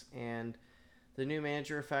chances, and the new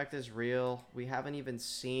manager effect is real. We haven't even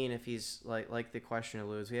seen if he's like the question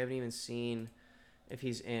alludes. We haven't even seen if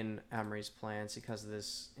he's in Emery's plans because of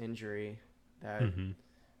this injury that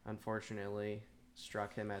unfortunately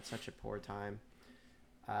struck him at such a poor time.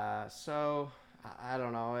 So I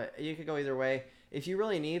don't know. You could go either way. If you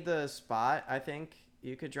really need the spot, I think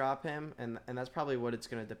you could drop him, and that's probably what it's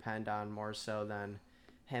going to depend on more so than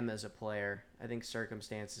him as a player. I think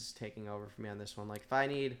circumstances taking over for me on this one. Like if I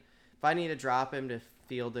need to drop him to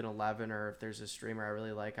field an 11, or if there's a streamer I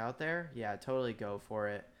really like out there, yeah, totally go for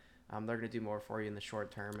it. They're going to do more for you in the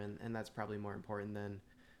short term, and that's probably more important than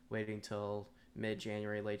waiting till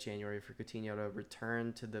mid-January, late January for Coutinho to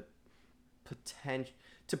return to the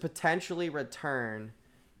potentially return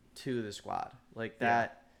to the squad. Like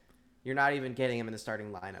that, you're not even getting him in the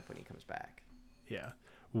starting lineup when he comes back. Yeah.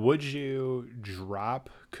 Would you drop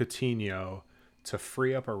Coutinho to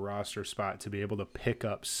free up a roster spot to be able to pick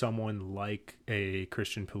up someone like a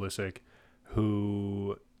Christian Pulisic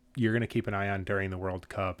who you're going to keep an eye on during the World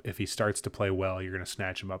Cup? If he starts to play well, you're going to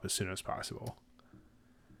snatch him up as soon as possible.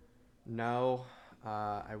 No,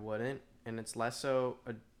 I wouldn't, and it's less so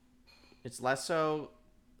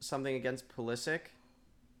something against Pulisic,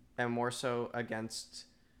 and more so against,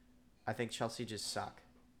 I think Chelsea just suck.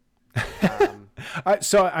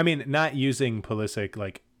 So I mean, not using Pulisic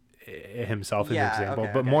like himself as an example,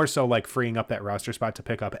 but more so like freeing up that roster spot to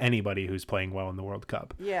pick up anybody who's playing well in the World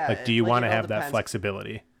Cup. Yeah, like, do you want to have that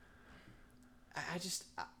flexibility?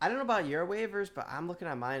 I don't know about your waivers, but I'm looking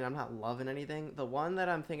at mine. I'm not loving anything. The one that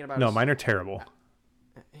I'm thinking about. No, mine are terrible.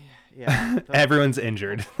 Yeah, everyone's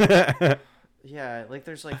injured. Yeah, like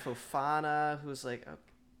there's like Fofana, who's like,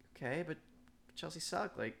 okay, but Chelsea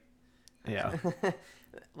suck. Like, yeah.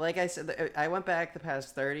 Like I said, I went back the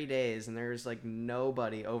past 30 days, and there's like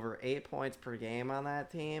nobody over 8 points per game on that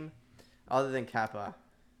team, other than Kepa.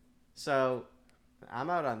 So I'm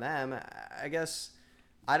out on them. I guess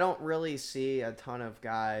I don't really see a ton of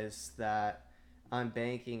guys that I'm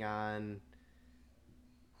banking on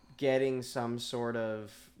getting some sort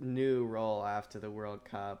of new role after the World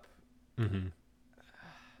Cup. Mm-hmm.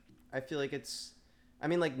 I feel like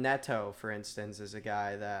like Neto, for instance, is a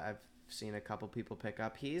guy that I've seen a couple people pick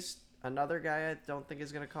up. He's another guy I don't think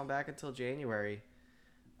is going to come back until January.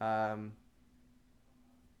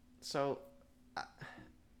 So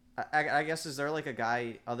I guess, is there like a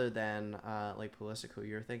guy other than like Pulisic who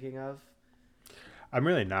you're thinking of? I'm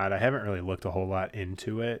really not. I haven't really looked a whole lot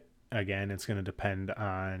into it. Again, it's going to depend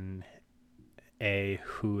on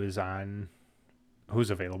who's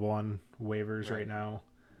available on waivers right now,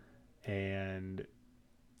 and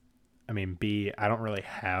I mean, B, I don't really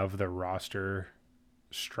have the roster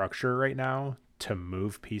structure right now to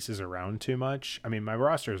move pieces around too much. I mean, my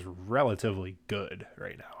roster is relatively good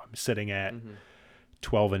right now. I'm sitting at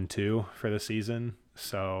 12-2 for the season,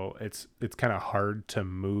 so it's kind of hard to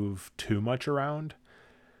move too much around.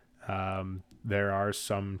 There are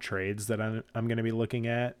some trades that I'm going to be looking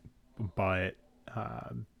at, but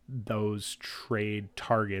those trade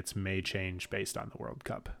targets may change based on the World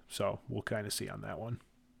Cup. So we'll kind of see on that one.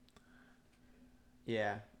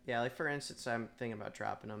 Yeah. Like for instance, I'm thinking about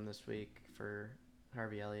dropping him this week for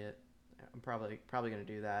Harvey Elliott. I'm probably going to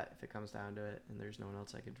do that if it comes down to it, and there's no one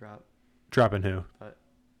else I could drop. Dropping who? But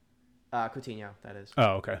Coutinho, that is.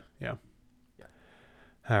 Oh, okay. Yeah.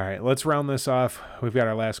 All right, let's round this off. We've got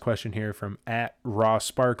our last question here from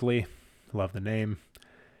 @RawSparkly. Love the name.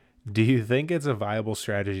 Do you think it's a viable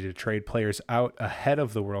strategy to trade players out ahead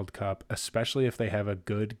of the World Cup, especially if they have a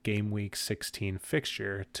good Game Week 16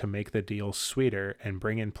 fixture, to make the deal sweeter and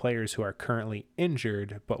bring in players who are currently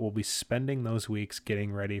injured but will be spending those weeks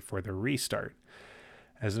getting ready for the restart?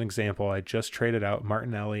 As an example, I just traded out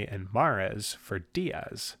Martinelli and Mahrez for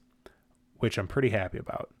Diaz, which I'm pretty happy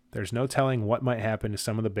about. There's no telling what might happen to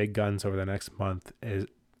some of the big guns over the next month. It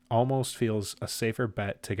almost feels a safer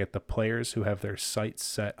bet to get the players who have their sights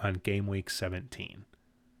set on Game Week 17.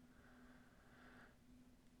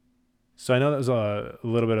 So I know that was a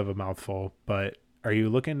little bit of a mouthful, but are you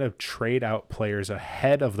looking to trade out players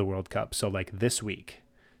ahead of the World Cup? So like this week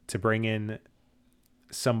to bring in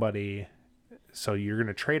somebody. So you're going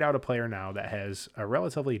to trade out a player now that has a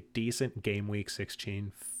relatively decent Game Week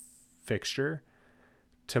 16 fixture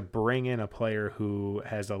to bring in a player who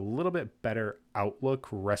has a little bit better outlook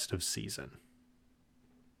rest of season.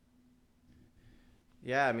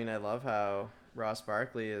 Yeah, I mean, I love how Ross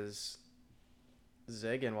Barkley is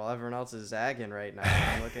zigging while everyone else is zagging right now.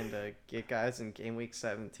 I'm looking to get guys in Game Week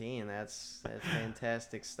 17. That's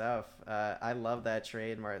fantastic stuff. I love that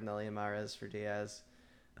trade, Martinelli and Mahrez for Diaz.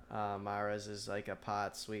 Mahrez is like a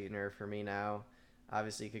pot sweetener for me now.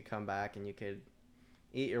 Obviously, you could come back and you could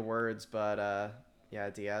eat your words, but yeah,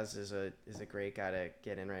 Diaz is a great guy to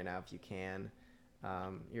get in right now if you can.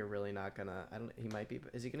 You're really not gonna. He might be.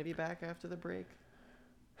 Is he gonna be back after the break?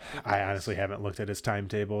 I honestly haven't looked at his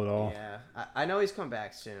timetable at all. Yeah, I know he's come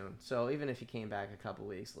back soon. So even if he came back a couple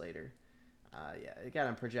weeks later, yeah, it got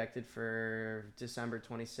him projected for December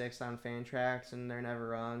 26th on Fantrax, and they're never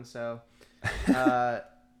wrong. So, I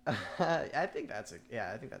think that's a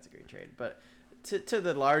great trade. But to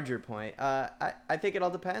the larger point, I think it all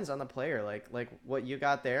depends on the player. Like what you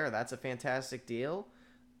got there, that's a fantastic deal.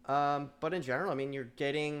 But in general, I mean, you're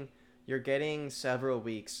getting several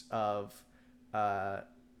weeks of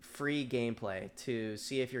free gameplay to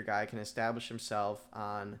see if your guy can establish himself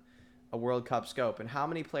on a World Cup scope. And how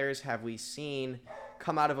many players have we seen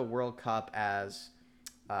come out of a World Cup as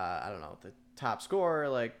I don't know, the top scorer?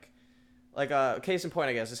 Like a case in point,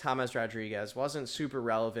 I guess, is James Rodriguez. Wasn't super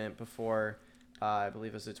relevant before. I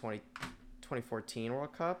believe it was the 2014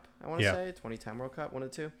 World Cup, I want to say. 2010 World Cup, one of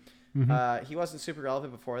the two. Mm-hmm. He wasn't super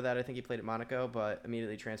relevant before that. I think he played at Monaco, but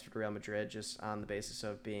immediately transferred to Real Madrid just on the basis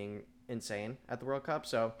of being insane at the World Cup.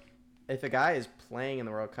 So if a guy is playing in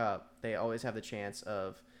the World Cup, they always have the chance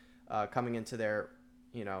of coming into their,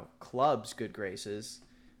 club's good graces,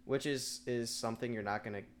 which is something you're not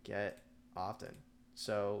going to get often.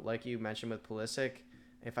 So like you mentioned with Pulisic,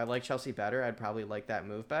 if I like Chelsea better, I'd probably like that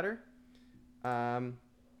move better.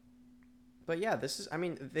 But yeah,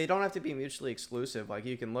 they don't have to be mutually exclusive. Like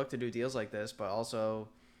you can look to do deals like this, but also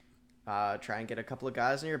try and get a couple of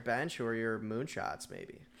guys on your bench who are your moonshots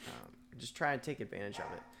maybe. Just try and take advantage of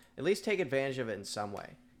it. At least take advantage of it in some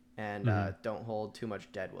way, and don't hold too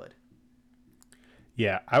much deadwood.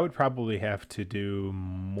 Yeah, I would probably have to do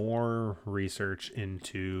more research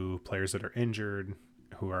into players that are injured,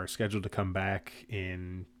 who are scheduled to come back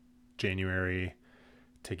in January,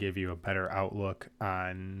 to give you a better outlook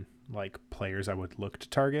on like players I would look to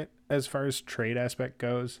target as far as trade aspect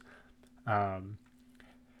goes. On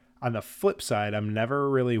the flip side, I'm never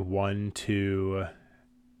really one to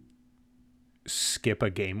skip a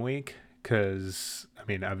game week because, I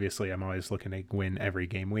mean, obviously I'm always looking to win every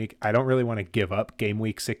game week. I don't really want to give up Game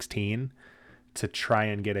Week 16 to try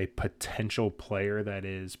and get a potential player that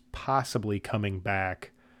is possibly coming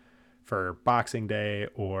back for Boxing Day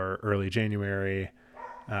or early January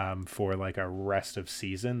for like a rest of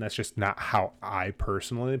season. That's just not how I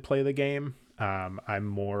personally play the game. I'm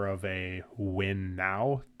more of a win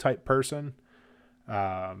now type person.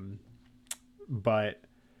 But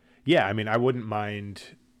yeah, I mean, I wouldn't mind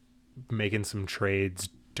making some trades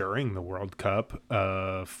during the World Cup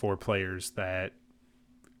for players that,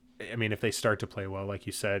 I mean, if they start to play well, like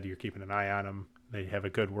you said, you're keeping an eye on them. They have a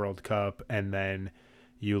good World Cup, and then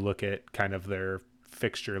you look at kind of their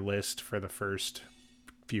fixture list for the first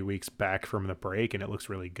few weeks back from the break, and it looks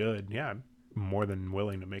really good. Yeah, I'm more than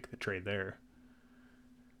willing to make the trade there.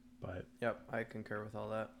 But yep, I concur with all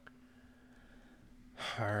that.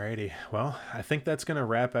 Alrighty. Well, I think that's going to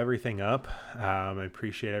wrap everything up. I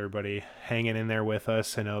appreciate everybody hanging in there with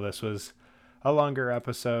us. I know this was a longer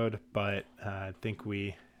episode, but I think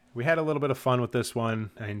we had a little bit of fun with this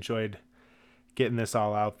one. I enjoyed getting this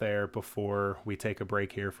all out there before we take a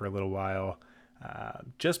break here for a little while.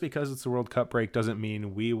 Just because it's the World Cup break doesn't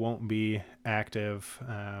mean we won't be active.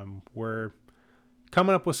 We're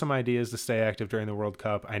coming up with some ideas to stay active during the World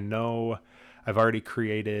Cup. I know I've already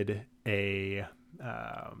created a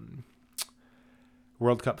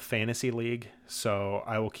World Cup Fantasy League, so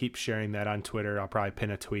I will keep sharing that on Twitter. I'll probably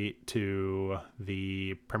pin a tweet to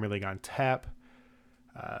the Premier League on Tap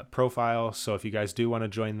profile. So if you guys do want to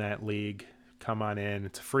join that league, come on in.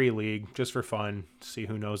 It's a free league just for fun. See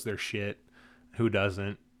who knows their shit, who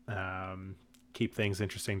doesn't. Keep things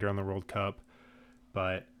interesting during the World Cup.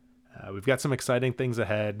 But we've got some exciting things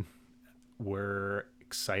ahead. We're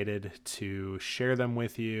excited to share them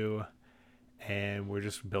with you, and we're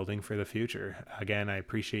just building for the future. Again, I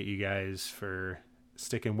appreciate you guys for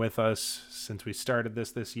sticking with us since we started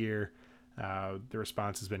this year. The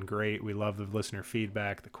response has been great. We love the listener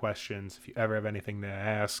feedback, the questions. If you ever have anything to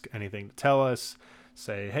ask, anything to tell us,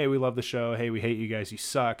 say, hey, we love the show. Hey, we hate you guys. You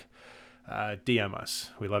suck. DM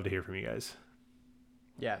us. We love to hear from you guys.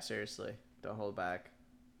 Yeah, seriously. Don't hold back.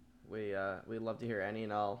 We love to hear any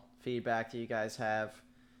and all feedback that you guys have.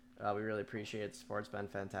 We really appreciate it. The support's been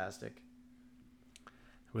fantastic.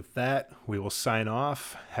 With that, we will sign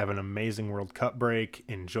off. Have an amazing World Cup break.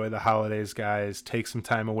 Enjoy the holidays, guys. Take some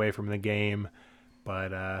time away from the game.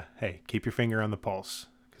 But, hey, keep your finger on the pulse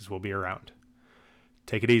because we'll be around.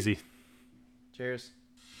 Take it easy. Cheers.